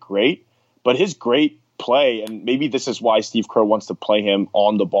ever be great. But his great play, and maybe this is why Steve Kerr wants to play him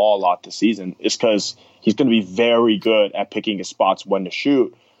on the ball a lot this season, is because he's going to be very good at picking his spots when to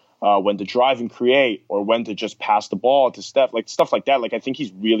shoot, when to drive and create, or when to just pass the ball to Steph, like stuff like that. Like, I think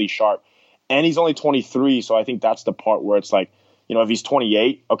he's really sharp. And he's only 23, so I think that's the part where it's like, if he's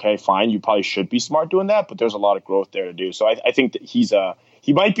 28, okay, fine, you probably should be smart doing that, but there's a lot of growth there to do. So I think that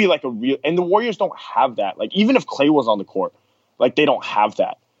he might be like a real, and the Warriors don't have that. Like, even if Clay was on the court, like, they don't have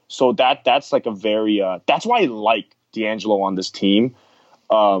that. So that's like a very, that's why I like D'Angelo on this team.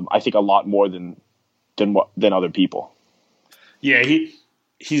 I think a lot more than other people. Yeah,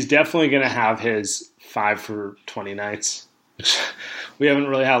 he's definitely going to have his 5 for 20 nights. We haven't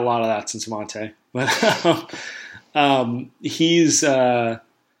really had a lot of that since Monte, but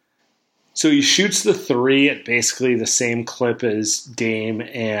so he shoots the 3 at basically the same clip as Dame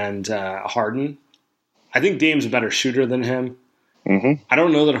and Harden. I think Dame's a better shooter than him. Mm-hmm. I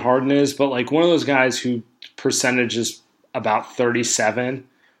don't know that Harden is, but, like, one of those guys who percentage is about 37,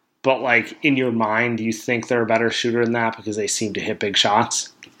 but, like, in your mind you think they're a better shooter than that because they seem to hit big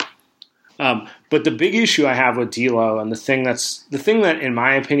shots. But the big issue I have with D'Lo, and the thing that, in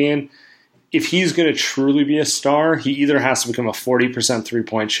my opinion, if he's going to truly be a star, he either has to become a 40%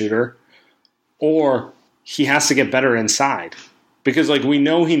 3-point shooter, or he has to get better inside. Because, like, we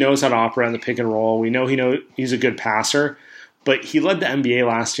know he knows how to operate on the pick and roll. We know he's a good passer, but he led the NBA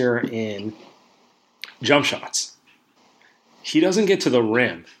last year in jump shots. He doesn't get to the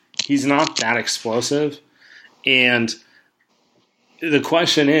rim. He's not that explosive, and the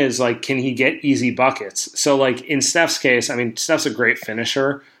question is, like, can he get easy buckets? So, like, in Steph's case, I mean, Steph's a great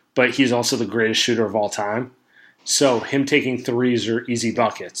finisher, but he's also the greatest shooter of all time. So him taking threes are easy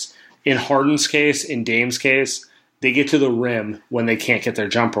buckets. In Harden's case, in Dame's case, they get to the rim when they can't get their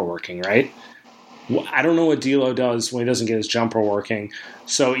jumper working, right? I don't know what D'Lo does when he doesn't get his jumper working.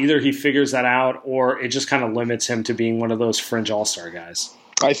 So either he figures that out, or it just kind of limits him to being one of those fringe all-star guys.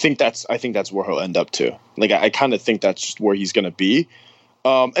 I think that's where he'll end up too. Like I kind of think that's where he's going to be.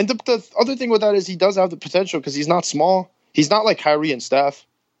 And the other thing with that is he does have the potential because he's not small. He's not like Kyrie and Steph.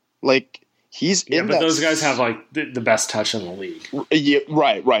 Like he's in but that those guys have like the best touch in the league. Yeah,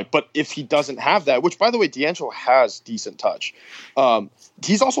 right. But if he doesn't have that, which by the way, D'Angelo has decent touch.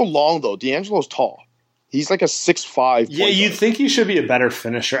 He's also long though. D'Angelo's tall. He's like a 6'5". Yeah, you'd think he should be a better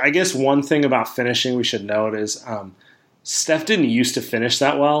finisher. I guess one thing about finishing we should note is Steph didn't used to finish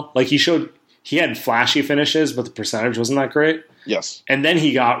that well. Like he had flashy finishes, but the percentage wasn't that great. Yes. And then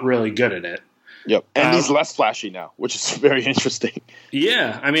he got really good at it. Yep. And he's less flashy now, which is very interesting.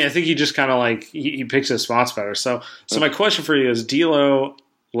 Yeah. I mean, I think he just kind of like he picks his spots better. So my question for you is D'Lo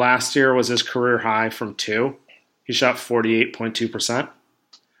last year was his career high from 2. He shot 48.2%.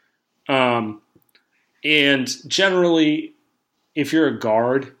 And generally, if you're a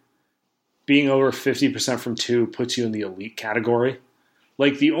guard, being over 50% from 2 puts you in the elite category.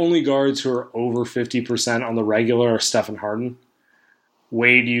 Like the only guards who are over 50% on the regular are Steph and Harden.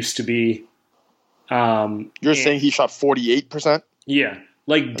 Wade used to be. You're saying he shot 48%? Yeah.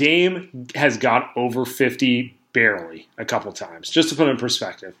 Like Dame has got over 50 barely a couple times, just to put it in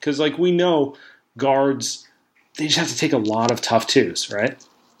perspective. Because like we know guards, they just have to take a lot of tough twos, right?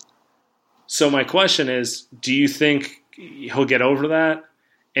 So my question is, do you think he'll get over that?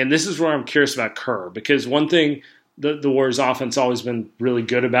 And this is where I'm curious about Kerr, because one thing the Warriors offense always been really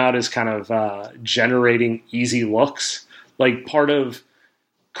good about is kind of generating easy looks. Like part of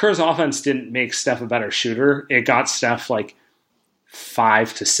Kerr's offense didn't make Steph a better shooter. It got Steph like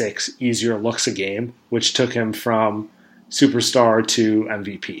 5 to 6 easier looks a game, which took him from superstar to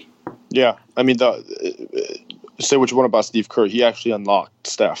MVP. Yeah. I mean, say what you want about Steve Kerr. He actually unlocked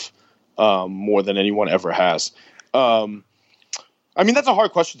Steph more than anyone ever has. I mean, that's a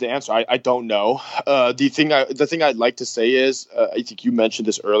hard question to answer. I don't know. The thing I'd like to say is, I think you mentioned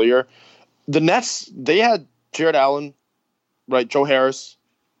this earlier. The Nets, they had Jared Allen, right? Joe Harris.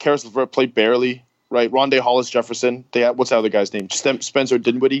 Karis LeVert played barely, right? Rondé Hollis-Jefferson. They had, what's the other guy's name? Spencer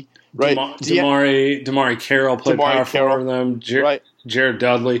Dinwiddie, right? DeMarre Carroll played power forward for them. Jared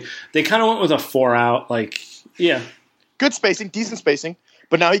Dudley. They kind of went with a 4-out, like, yeah. Good spacing, decent spacing.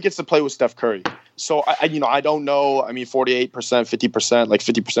 But now he gets to play with Steph Curry. So, I don't know. I mean, 48%, 50%, like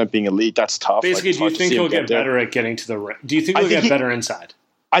 50% being elite, that's tough. Basically, like, do you think he'll get better at getting to the rim? Do you think he'll get better inside?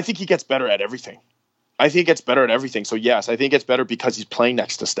 I think he gets better at everything. So, yes, I think it gets better because he's playing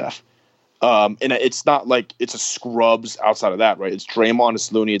next to Steph. And it's not like it's a scrubs outside of that, right? It's Draymond,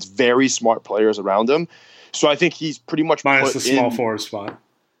 it's Looney, it's very smart players around him. So I think he's pretty much minus the small forward spot.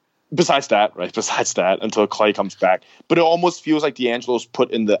 Besides that, until Clay comes back. But it almost feels like D'Angelo's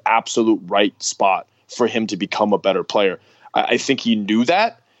put in the absolute right spot for him to become a better player. I think he knew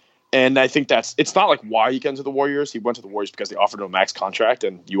that. And I think it's not like why he got into the Warriors. He went to the Warriors because they offered him a max contract,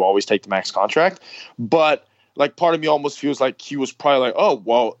 and you always take the max contract. But like part of me almost feels like he was probably like, oh,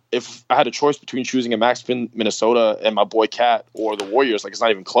 well, if I had a choice between choosing a max in Minnesota and my boy Cat or the Warriors, like it's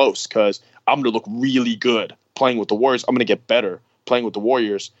not even close because I'm going to look really good playing with the Warriors. I'm going to get better playing with the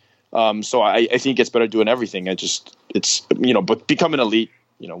Warriors. So I think it gets better doing everything. But becoming elite,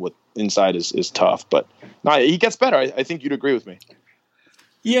 with inside is tough. But no, he gets better. I think you'd agree with me.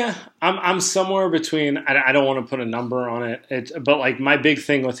 Yeah, I'm somewhere between. I don't want to put a number on it, but like my big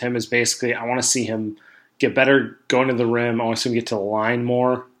thing with him is basically I want to see him get better going to the rim. I want to see him get to the line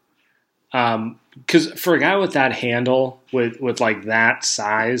more. Because for a guy with that handle, with like that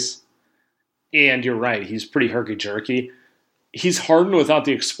size, and you're right, he's pretty herky-jerky. He's Harden without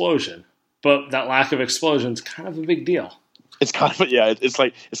the explosion, but that lack of explosion is kind of a big deal. It's kind of, yeah, it's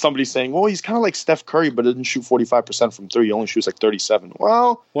like it's somebody saying, well, he's kind of like Steph Curry, but doesn't shoot 45% from 3. He only shoots like 37.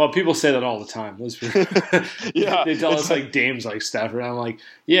 Well, people say that all the time. Yeah. They tell us like Dame's like Steph, and I'm like,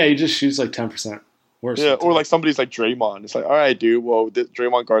 yeah, he just shoots like 10% worse. Yeah, or like somebody's like Draymond. It's like, all right, dude, well,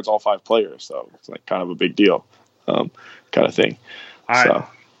 Draymond guards all 5 players, so it's like kind of a big deal kind of thing. All right,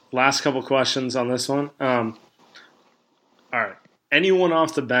 last couple questions on this one. All right, anyone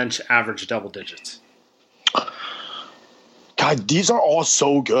off the bench average double digits? God, these are all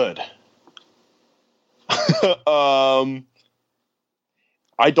so good. I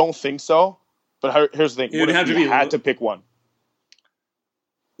don't think so. But here's the thing: it would have to be had to pick one.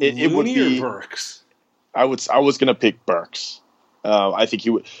 It would be Burks. I was gonna pick Burks. I think he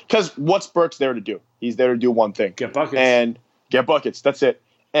would, because what's Burks there to do? He's there to do one thing: get buckets. And get buckets. That's it.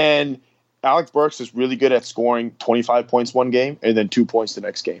 And Alec Burks is really good at scoring 25 points one game and then 2 points the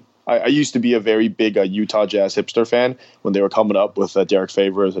next game. I used to be a very big Utah Jazz hipster fan when they were coming up with Derek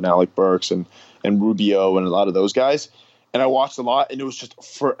Favors and Alec Burks and Rubio and a lot of those guys. And I watched a lot, and it was just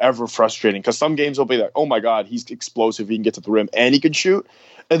forever frustrating because some games will be like, oh, my God, he's explosive. He can get to the rim and he can shoot.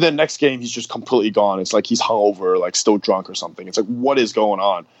 And then next game, he's just completely gone. It's like he's hungover, like still drunk or something. It's like, what is going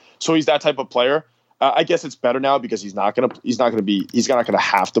on? So he's that type of player. I guess it's better now because he's not gonna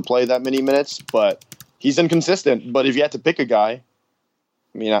have to play that many minutes, but he's inconsistent. But if you had to pick a guy,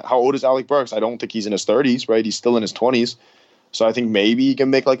 I mean, how old is Alec Burks? I don't think he's in his 30s, right? He's still in his 20s. So I think maybe he can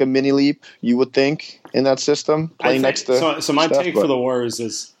make like a mini leap, you would think, in that system, playing next to So my Steph, take for the Warriors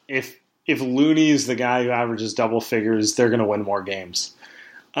is if Looney is the guy who averages double figures, they're going to win more games.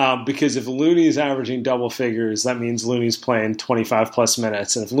 Because if Looney is averaging double figures, that means Looney's playing 25-plus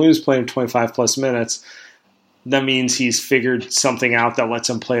minutes. And if Looney's playing 25-plus minutes, that means he's figured something out that lets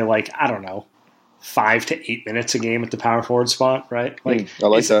him play, like, I don't know, 5 to 8 minutes a game at the power forward spot, right? Like, I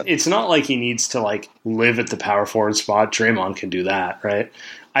like that. It's not like he needs to, like, live at the power forward spot. Draymond can do that, right?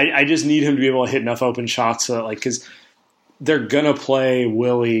 I just need him to be able to hit enough open shots so that, like, because they're going to play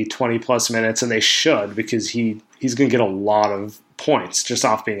Willie 20-plus minutes, and they should because he's going to get a lot of points just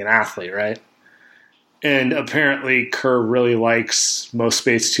off being an athlete, right? And apparently Kerr really likes Mo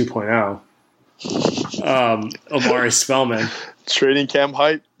Spates 2.0. Omari Spellman. Training camp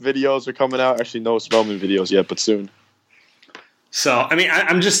hype videos are coming out. Actually, no Spellman videos yet, but soon. So, I mean,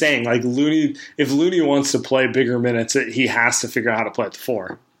 I'm just saying, like, if Looney wants to play bigger minutes, he has to figure out how to play at the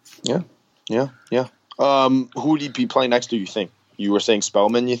 4. Yeah. Who would he be playing next to, you think? You were saying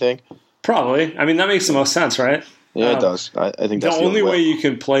Spellman, you think? Probably. I mean, that makes the most sense, right? Yeah, it does. I think that's the only way you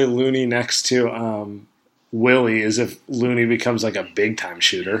can play Looney next to Willie is if Looney becomes like a big time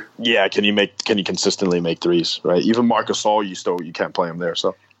shooter. Yeah, can he consistently make threes? Right. Even Marc Gasol, you can't play him there.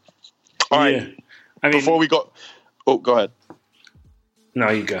 So, all right. Yeah. I mean, before we go, go ahead. No,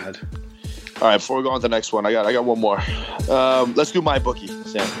 you go ahead. All right. Before we go on to the next one, I got one more. Let's do my bookie,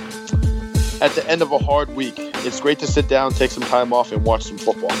 Sam. At the end of a hard week, it's great to sit down, take some time off, and watch some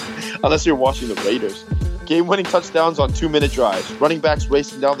football. Unless you're watching the Raiders. Game-winning touchdowns on 2-minute drives. Running backs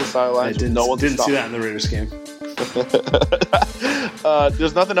racing down the sidelines. Didn't see that in the Raiders game.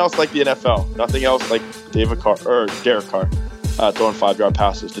 There's nothing else like the NFL. Nothing else like Derek Carr throwing 5-yard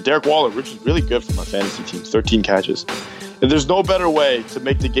passes. To Derek Waller, which is really good for my fantasy team. 13 catches. And there's no better way to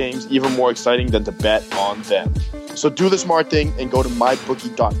make the games even more exciting than to bet on them. So do the smart thing and go to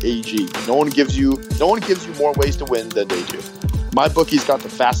mybookie.ag. No one gives you more ways to win than they do. MyBookie's got the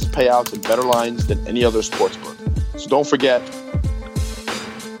fastest payouts and better lines than any other sportsbook. So don't forget,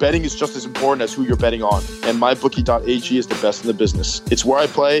 betting is just as important as who you're betting on, and MyBookie.ag is the best in the business. It's where I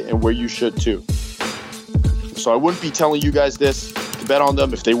play and where you should too. So I wouldn't be telling you guys this to bet on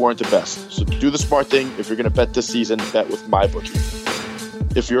them if they weren't the best. So do the smart thing. If you're going to bet this season, bet with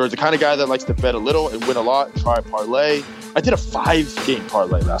MyBookie. If you're the kind of guy that likes to bet a little and win a lot, try a parlay. I did a 5-game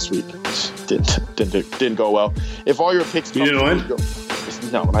parlay last week. Didn't go well. If all your picks you didn't win?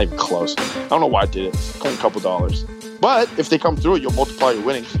 No, not even close. I don't know why I did it. It's only a couple dollars. But if they come through, you'll multiply your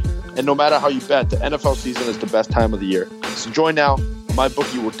winnings. And no matter how you bet, the NFL season is the best time of the year. So join now.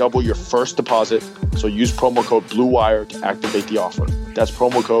 MyBookie will double your first deposit. So use promo code BlueWire to activate the offer. That's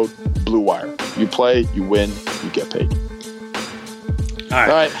promo code BlueWire. You play, you win, you get paid. All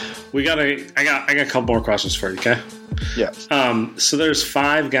right. I got a couple more questions for you, okay? Yeah. So there's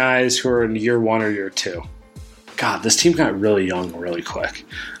 5 guys who are in year 1 or year 2. God, this team got really young really quick.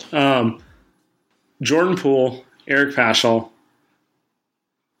 Jordan Poole, Eric Paschall,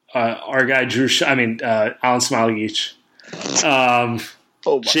 our guy Alan Smiley-Geach,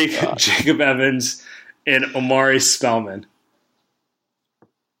 Jacob Evans, and Omari Spellman.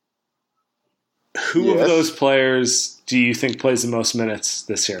 Who of those players do you think plays the most minutes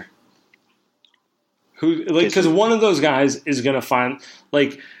this year? Because one of those guys is going to find,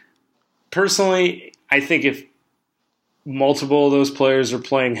 personally, I think if multiple of those players are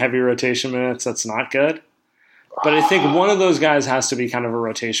playing heavy rotation minutes, that's not good. But I think one of those guys has to be kind of a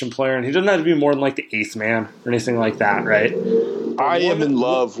rotation player, and he doesn't have to be more than like the 8th man or anything like that, right? I am in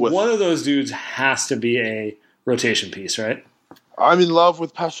love with one of those dudes has to be a rotation piece, right? I'm in love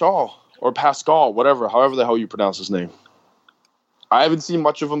with Paschall or Pascal, however the hell you pronounce his name. I haven't seen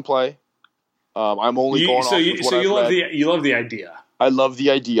much of him play. I'm only going off with what I've read. You love the idea. I love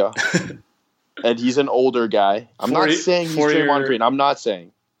the idea. And he's an older guy. I'm not saying he's Draymond Green. I'm not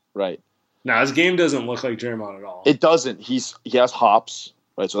saying. Right. No, his game doesn't look like Draymond at all. It doesn't. He has hops,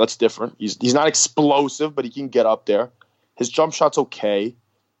 right? So that's different. He's not explosive, but he can get up there. His jump shot's okay.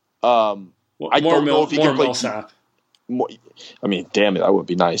 I don't know if he can play Millsap. I mean, damn it, that would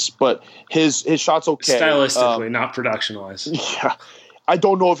be nice. But his shot's okay. Stylistically, not production-wise. Yeah. I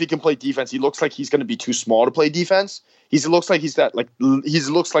don't know if he can play defense. He looks like he's going to be too small to play defense. He looks like he's that like he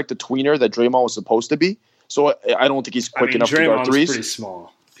looks like the tweener that Draymond was supposed to be. So I don't think he's quick enough to guard threes. Pretty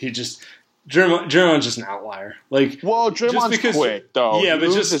small. Draymond's just an outlier. Draymond's quick though. Yeah,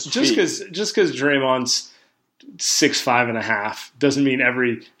 but just because Draymond's 6'5.5" doesn't mean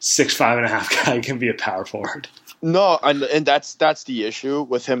every 6'5.5" guy can be a power forward. No, and that's the issue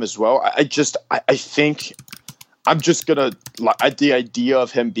with him as well. I think I'm just gonna the idea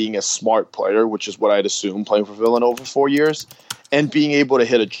of him being a smart player, which is what I'd assume playing for Villanova 4 years, and being able to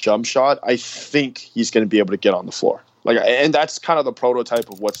hit a jump shot. I think he's going to be able to get on the floor. And that's kind of the prototype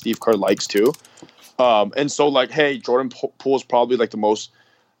of what Steve Kerr likes too. And so hey, Jordan Poole is probably the most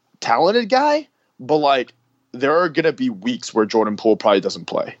talented guy, but there are going to be weeks where Jordan Poole probably doesn't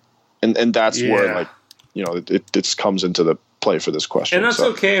play, and that's where it comes into the play for this question. And that's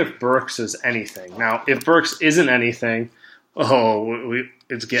okay if Burks is anything. Now, if Burks isn't anything,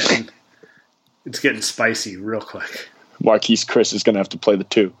 it's getting spicy real quick. Marquise Chris is going to have to play the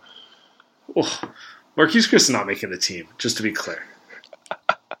 2. Oh, Marquise Chris is not making the team, just to be clear.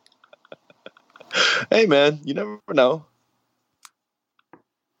 Hey, man, you never know.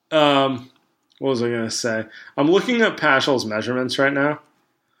 What was I going to say? I'm looking at Paschal's measurements right now.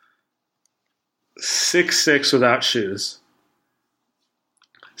 6'6" without shoes.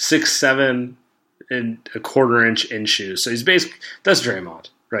 6'7" and a quarter inch in shoes. So he's basically that's Draymond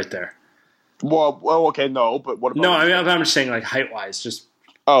right there. Well, okay, no, but what about? No, I'm just saying height wise, just.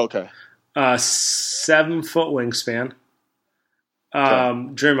 Oh, okay. 7 foot wingspan.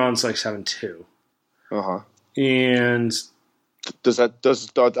 Draymond's 7'2". And does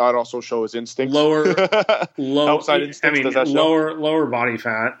that also show his instinct? Lower outside instincts. Does that show? Lower body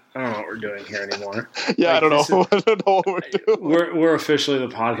fat. I don't know what we're doing here anymore. Yeah, I don't know. I don't know what we're doing. We're officially the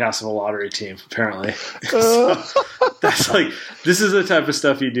podcast of a lottery team, apparently. So that's this is the type of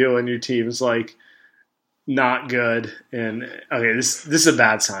stuff you do when your team's not good. And okay, this is a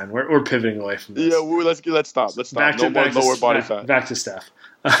bad sign. We're pivoting away from this. Yeah, let's stop. No more lower body fat. Back to Steph.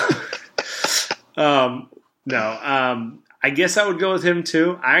 No. I guess I would go with him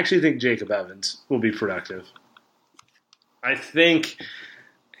too. I actually think Jacob Evans will be productive. I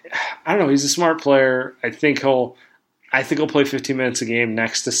don't know. He's a smart player. I think he'll play 15 minutes a game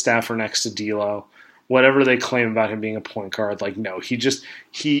next to Steph or next to D'Lo. Whatever they claim about him being a point guard, no.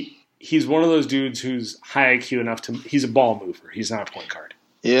 He's one of those dudes who's high IQ enough to. He's a ball mover. He's not a point guard.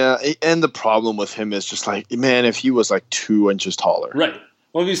 Yeah, and the problem with him is just man, if he was 2 inches taller, right.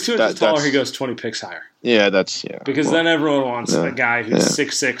 Well, if he's 2 inches taller, he goes 20 picks higher. Yeah, Because then everyone wants a guy who's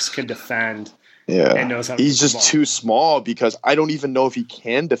 6'6", can defend, and knows how to He's just too small because I don't even know if he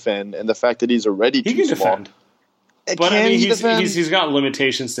can defend, and the fact that he's already too small. He can defend. But he's got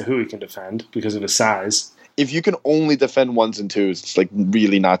limitations to who he can defend because of his size. If you can only defend 1s and 2s, it's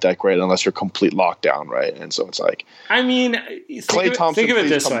really not that great unless you're complete lockdown, right? And so it's Klay Thompson, think of it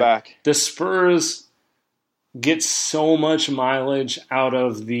this come way. Back. The Spurs get so much mileage out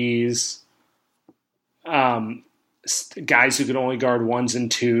of these guys who could only guard 1s and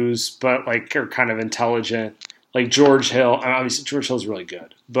 2s, but are kind of intelligent. George Hill. Obviously, George Hill's really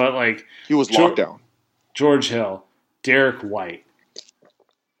good, but he was locked down. George Hill, Derek White,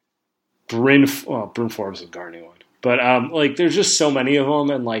 Bryn Forbes would guard anyone, but there's just so many of them,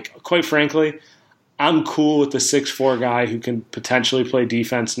 and quite frankly, I'm cool with the 6'4" guy who can potentially play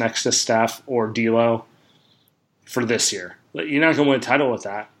defense next to Steph or D'Lo for this year. You're not going to win a title with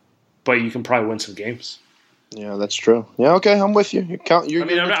that, but you can probably win some games. Yeah, that's true. Yeah, okay, I'm with you.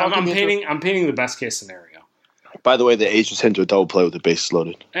 I'm painting the best case scenario. By the way, the A's just hit into a double play with the bases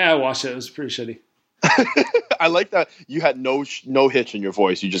loaded. Yeah, I watched it. It was pretty shitty. I like that you had no hitch in your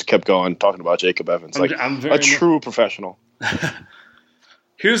voice. You just kept going, talking about Jacob Evans. I'm a true professional.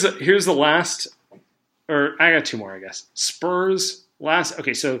 Here's the last, or I got 2 more, I guess. Spurs last.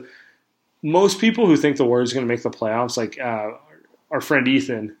 Okay, so most people who think the Warriors are going to make the playoffs, our friend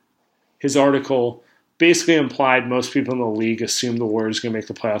Ethan, his article basically implied most people in the league assume the Warriors are going to make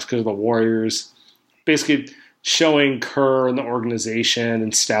the playoffs because of the Warriors. Basically showing Kerr and the organization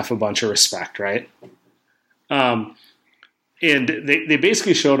and Steph a bunch of respect, right? And they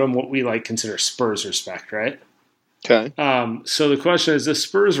basically showed him what we consider Spurs respect, right? Okay. So the question is, the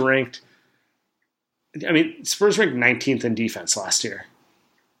Spurs ranked 19th in defense last year.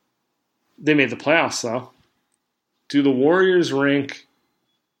 They made the playoffs, though. Do the Warriors rank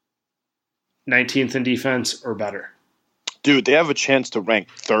 19th in defense or better? Dude, they have a chance to rank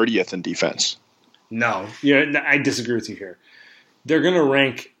 30th in defense. No. Yeah, I disagree with you here. They're going to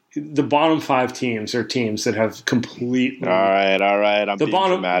rank the bottom 5 teams are teams that have completely. All right. I'm being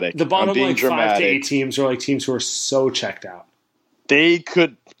dramatic. The bottom I'm being 5 to 8 teams are teams who are so checked out. They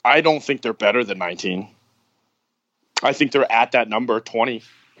could. I don't think they're better than 19. I think they're at that number 20. Yeah,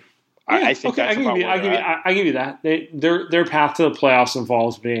 I think that's about where they're at. I give you that. Their path to the playoffs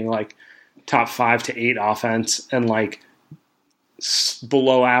involves being like top 5 to 8 offense and like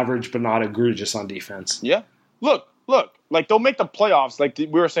below average but not egregious on defense. Yeah. Look. Like they'll make the playoffs. Like we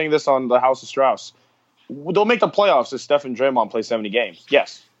were saying this on the House of Strauss. They'll make the playoffs if Steph and Draymond play 70 games.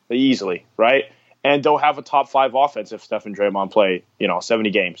 Yes, easily, right? And they'll have a top 5 offense if Steph and Draymond play, 70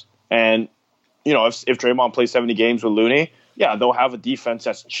 games. And, if Draymond plays 70 games with Looney, yeah, they'll have a defense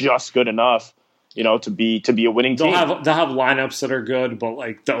that's just good enough, to be a winning team. They'll have lineups that are good, but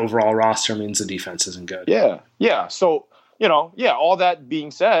like the overall roster means the defense isn't good. Yeah. So, all that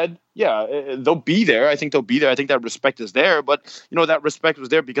being said, they'll be there. I think they'll be there. I think that respect is there. But, that respect was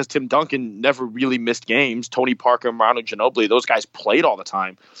there because Tim Duncan never really missed games. Tony Parker, Manu Ginobili, those guys played all the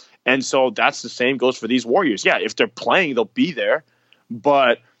time. And so that's the same goes for these Warriors. Yeah, if they're playing, they'll be there.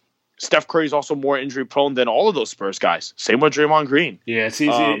 But Steph Curry is also more injury prone than all of those Spurs guys. Same with Draymond Green. Yeah, it's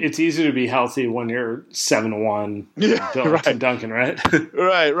easy. It's easy to be healthy when you're 7-1. Right. Tim Duncan, right?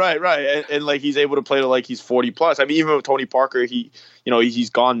 right. And like he's able to play to like he's 40 plus. I mean, even with Tony Parker, he's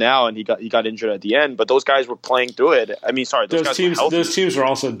gone now and he got injured at the end. But those guys were playing through it. I mean, sorry, those guys were healthy. Those teams are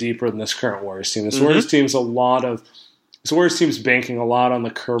also deeper than this current Warriors team. This Warriors team's Warriors team's banking a lot on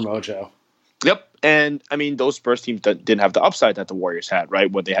the Kerr mojo. Yep. And, I mean, those Spurs teams didn't have the upside that the Warriors had,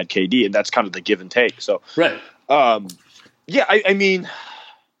 right, when they had KD, and that's kind of the give and take. So, right. I mean,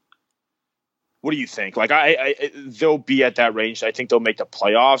 what do you think? Like, they'll be at that range. I think they'll make the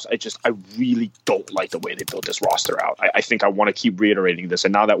playoffs. I really don't like the way they built this roster out. I think I want to keep reiterating this,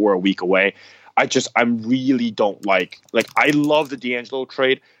 and now that we're a week away, I really don't like I love the D'Angelo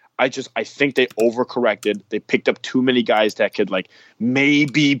trade. I think they overcorrected. They picked up too many guys that could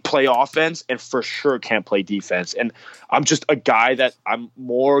maybe play offense and for sure can't play defense. And I'm just a guy that I'm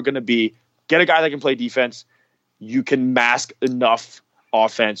more going to get a guy that can play defense. You can mask enough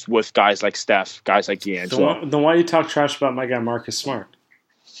offense with guys like Steph, guys like D'Angelo. Then why do you talk trash about my guy Marcus Smart?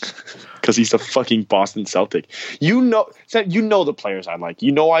 Because he's a fucking Boston Celtic. You know the players I like.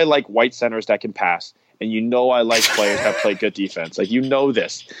 I like white centers that can pass. And I like players that play good defense. Like,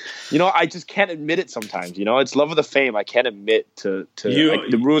 this. I just can't admit it sometimes. It's love of the fame. I can't admit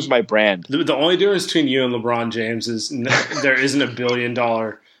it ruins my brand. The only difference between you and LeBron James is there isn't $1 billion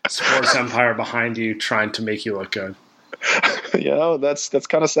sports empire behind you trying to make you look good. That's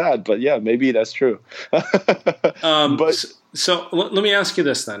kind of sad. But, yeah, maybe that's true. So let me ask you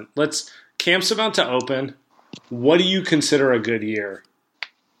this then. Camp's about to open. What do you consider a good year?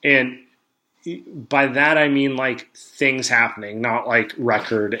 And by that I mean things happening, not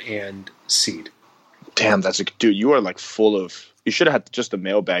record and seed. Damn, dude. You are full of. You should have had just a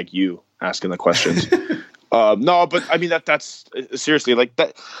mailbag. You asking the questions. No, but I mean that's seriously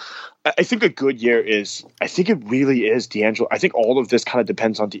that. I think a good year is. I think it really is D'Angelo. I think all of this kind of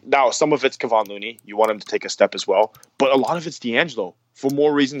depends on. Now, some of it's Kevon Looney. You want him to take a step as well, but a lot of it's D'Angelo for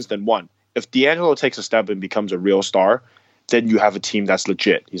more reasons than one. If D'Angelo takes a step and becomes a real star, then you have a team that's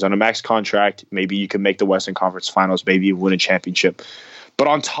legit. He's on a max contract. Maybe you can make the Western Conference Finals. Maybe you win a championship. But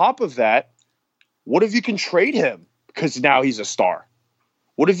on top of that, what if you can trade him? Because now he's a star.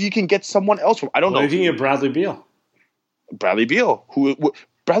 What if you can get someone else from? I don't know. What if you can get Bradley Beal? Bradley Beal.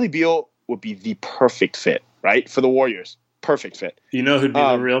 Bradley Beal would be the perfect fit, right? For the Warriors. Perfect fit. You know who'd be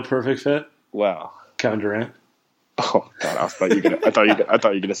the real perfect fit? Wow. Kevin Durant. Oh God, I thought you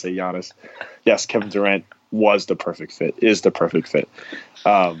were gonna say Giannis. Yes, Kevin Durant was the perfect fit, is the perfect fit.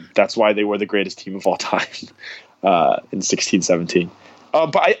 That's why they were the greatest team of all time in 16-17.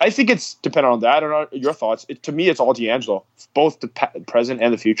 But I think it's dependent on that. I don't know your thoughts. To me, it's all D'Angelo, both the present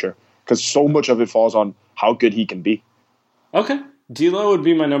and the future, because so much of it falls on how good he can be. Okay. D'Lo would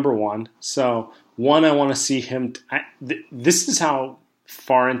be my number one. So, one, I want to see him. This is how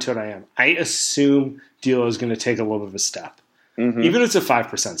far into it I am. I assume D'Lo is going to take a little bit of a step. Mm-hmm. Even if it's a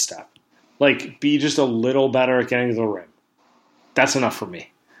 5% step. Be just a little better at getting to the rim. That's enough for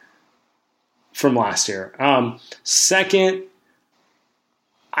me from last year. Second,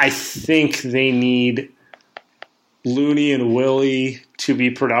 I think they need Looney and Willie to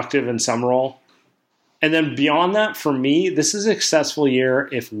be productive in some role. And then beyond that, for me, this is a successful year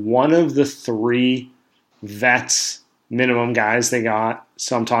if one of the 3 vets minimum guys they got,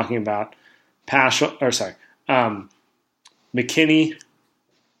 so I'm talking about McKinney,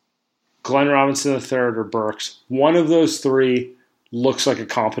 Glenn Robinson III, or Burks, one of those 3 looks like a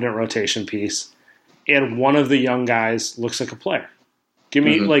competent rotation piece, and one of the young guys looks like a player. Give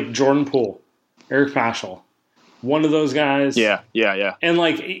me Jordan Poole, Eric Paschall, one of those guys. Yeah. And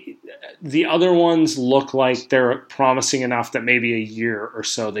like the other ones look like they're promising enough that maybe a year or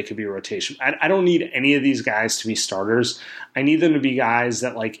so they could be rotation. I don't need any of these guys to be starters. I need them to be guys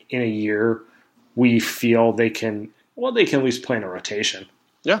that like in a year we feel they can at least play in a rotation.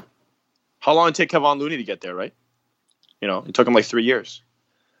 Yeah. How long did it take Kevon Looney to get there, right? It took him like 3 years.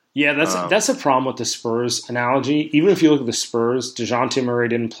 Yeah, that's a problem with the Spurs analogy. Even if you look at the Spurs, DeJounte Murray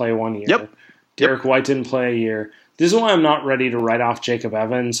didn't play 1 year. Yep. Derek White didn't play a year. This is why I'm not ready to write off Jacob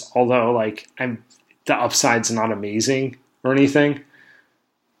Evans, although like the upside's not amazing or anything.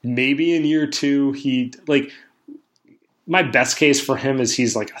 Maybe in year 2 my best case for him is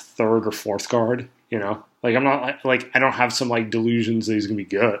he's like a third or fourth guard, Like I'm not like I don't have some like delusions that he's gonna be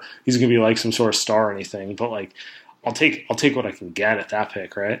good. He's gonna be like some sort of star or anything, but like I'll take what I can get at that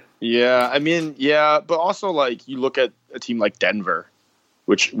pick, right? Yeah, I mean, yeah, but also like you look at a team like Denver,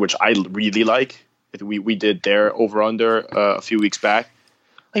 which I really like. We did their over under a few weeks back.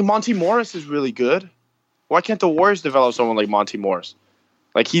 Like Monty Morris is really good. Why can't the Warriors develop someone like Monty Morris?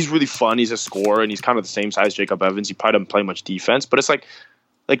 Like he's really fun. He's a scorer and he's kind of the same size as Jacob Evans. He probably doesn't play much defense, but it's like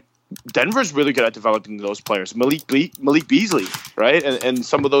Denver's really good at developing those players. Malik Beasley, right? And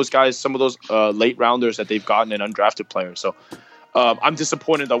some of those guys, some of those late rounders that they've gotten and undrafted players. So I'm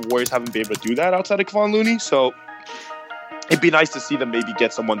disappointed that Warriors haven't been able to do that outside of Kevon Looney. So it'd be nice to see them maybe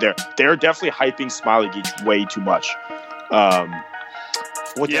get someone there. They're definitely hyping Smailagic way too much. But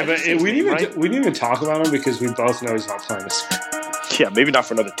we didn't even talk about him because we both know he's not playing this year. Yeah, maybe not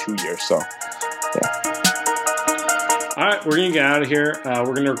for another 2 years. So, yeah. All right, we're going to get out of here.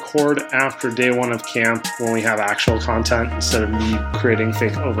 We're going to record after day 1 of camp when we have actual content instead of me creating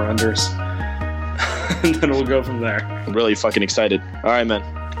fake over-unders. And then we'll go from there. I'm really fucking excited. All right, man.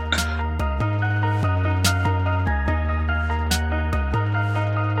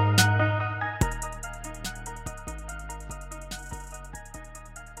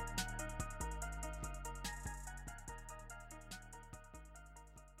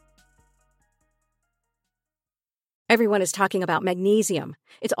 Everyone is talking about magnesium.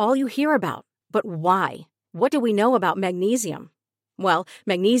 It's all you hear about. But why? What do we know about magnesium? Well,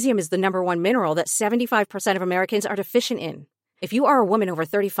 magnesium is the #1 mineral that 75% of Americans are deficient in. If you are a woman over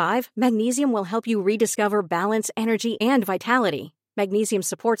 35, magnesium will help you rediscover balance, energy, and vitality. Magnesium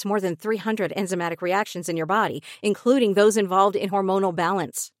supports more than 300 enzymatic reactions in your body, including those involved in hormonal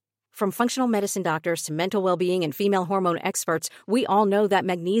balance. From functional medicine doctors to mental well-being and female hormone experts, we all know that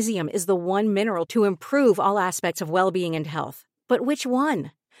magnesium is the one mineral to improve all aspects of well-being and health. But which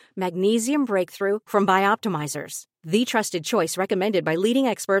one? Magnesium Breakthrough from Bioptimizers, the trusted choice recommended by leading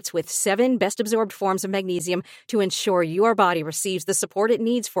experts with 7 best-absorbed forms of magnesium to ensure your body receives the support it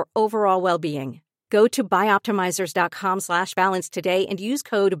needs for overall well-being. Go to bioptimizers.com/balance today and use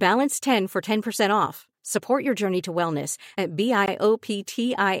code BALANCE10 for 10% off. Support your journey to wellness at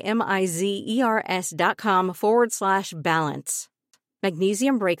bioptimizers.com/balance.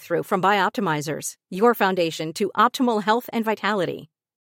 Magnesium Breakthrough from Bioptimizers, your foundation to optimal health and vitality.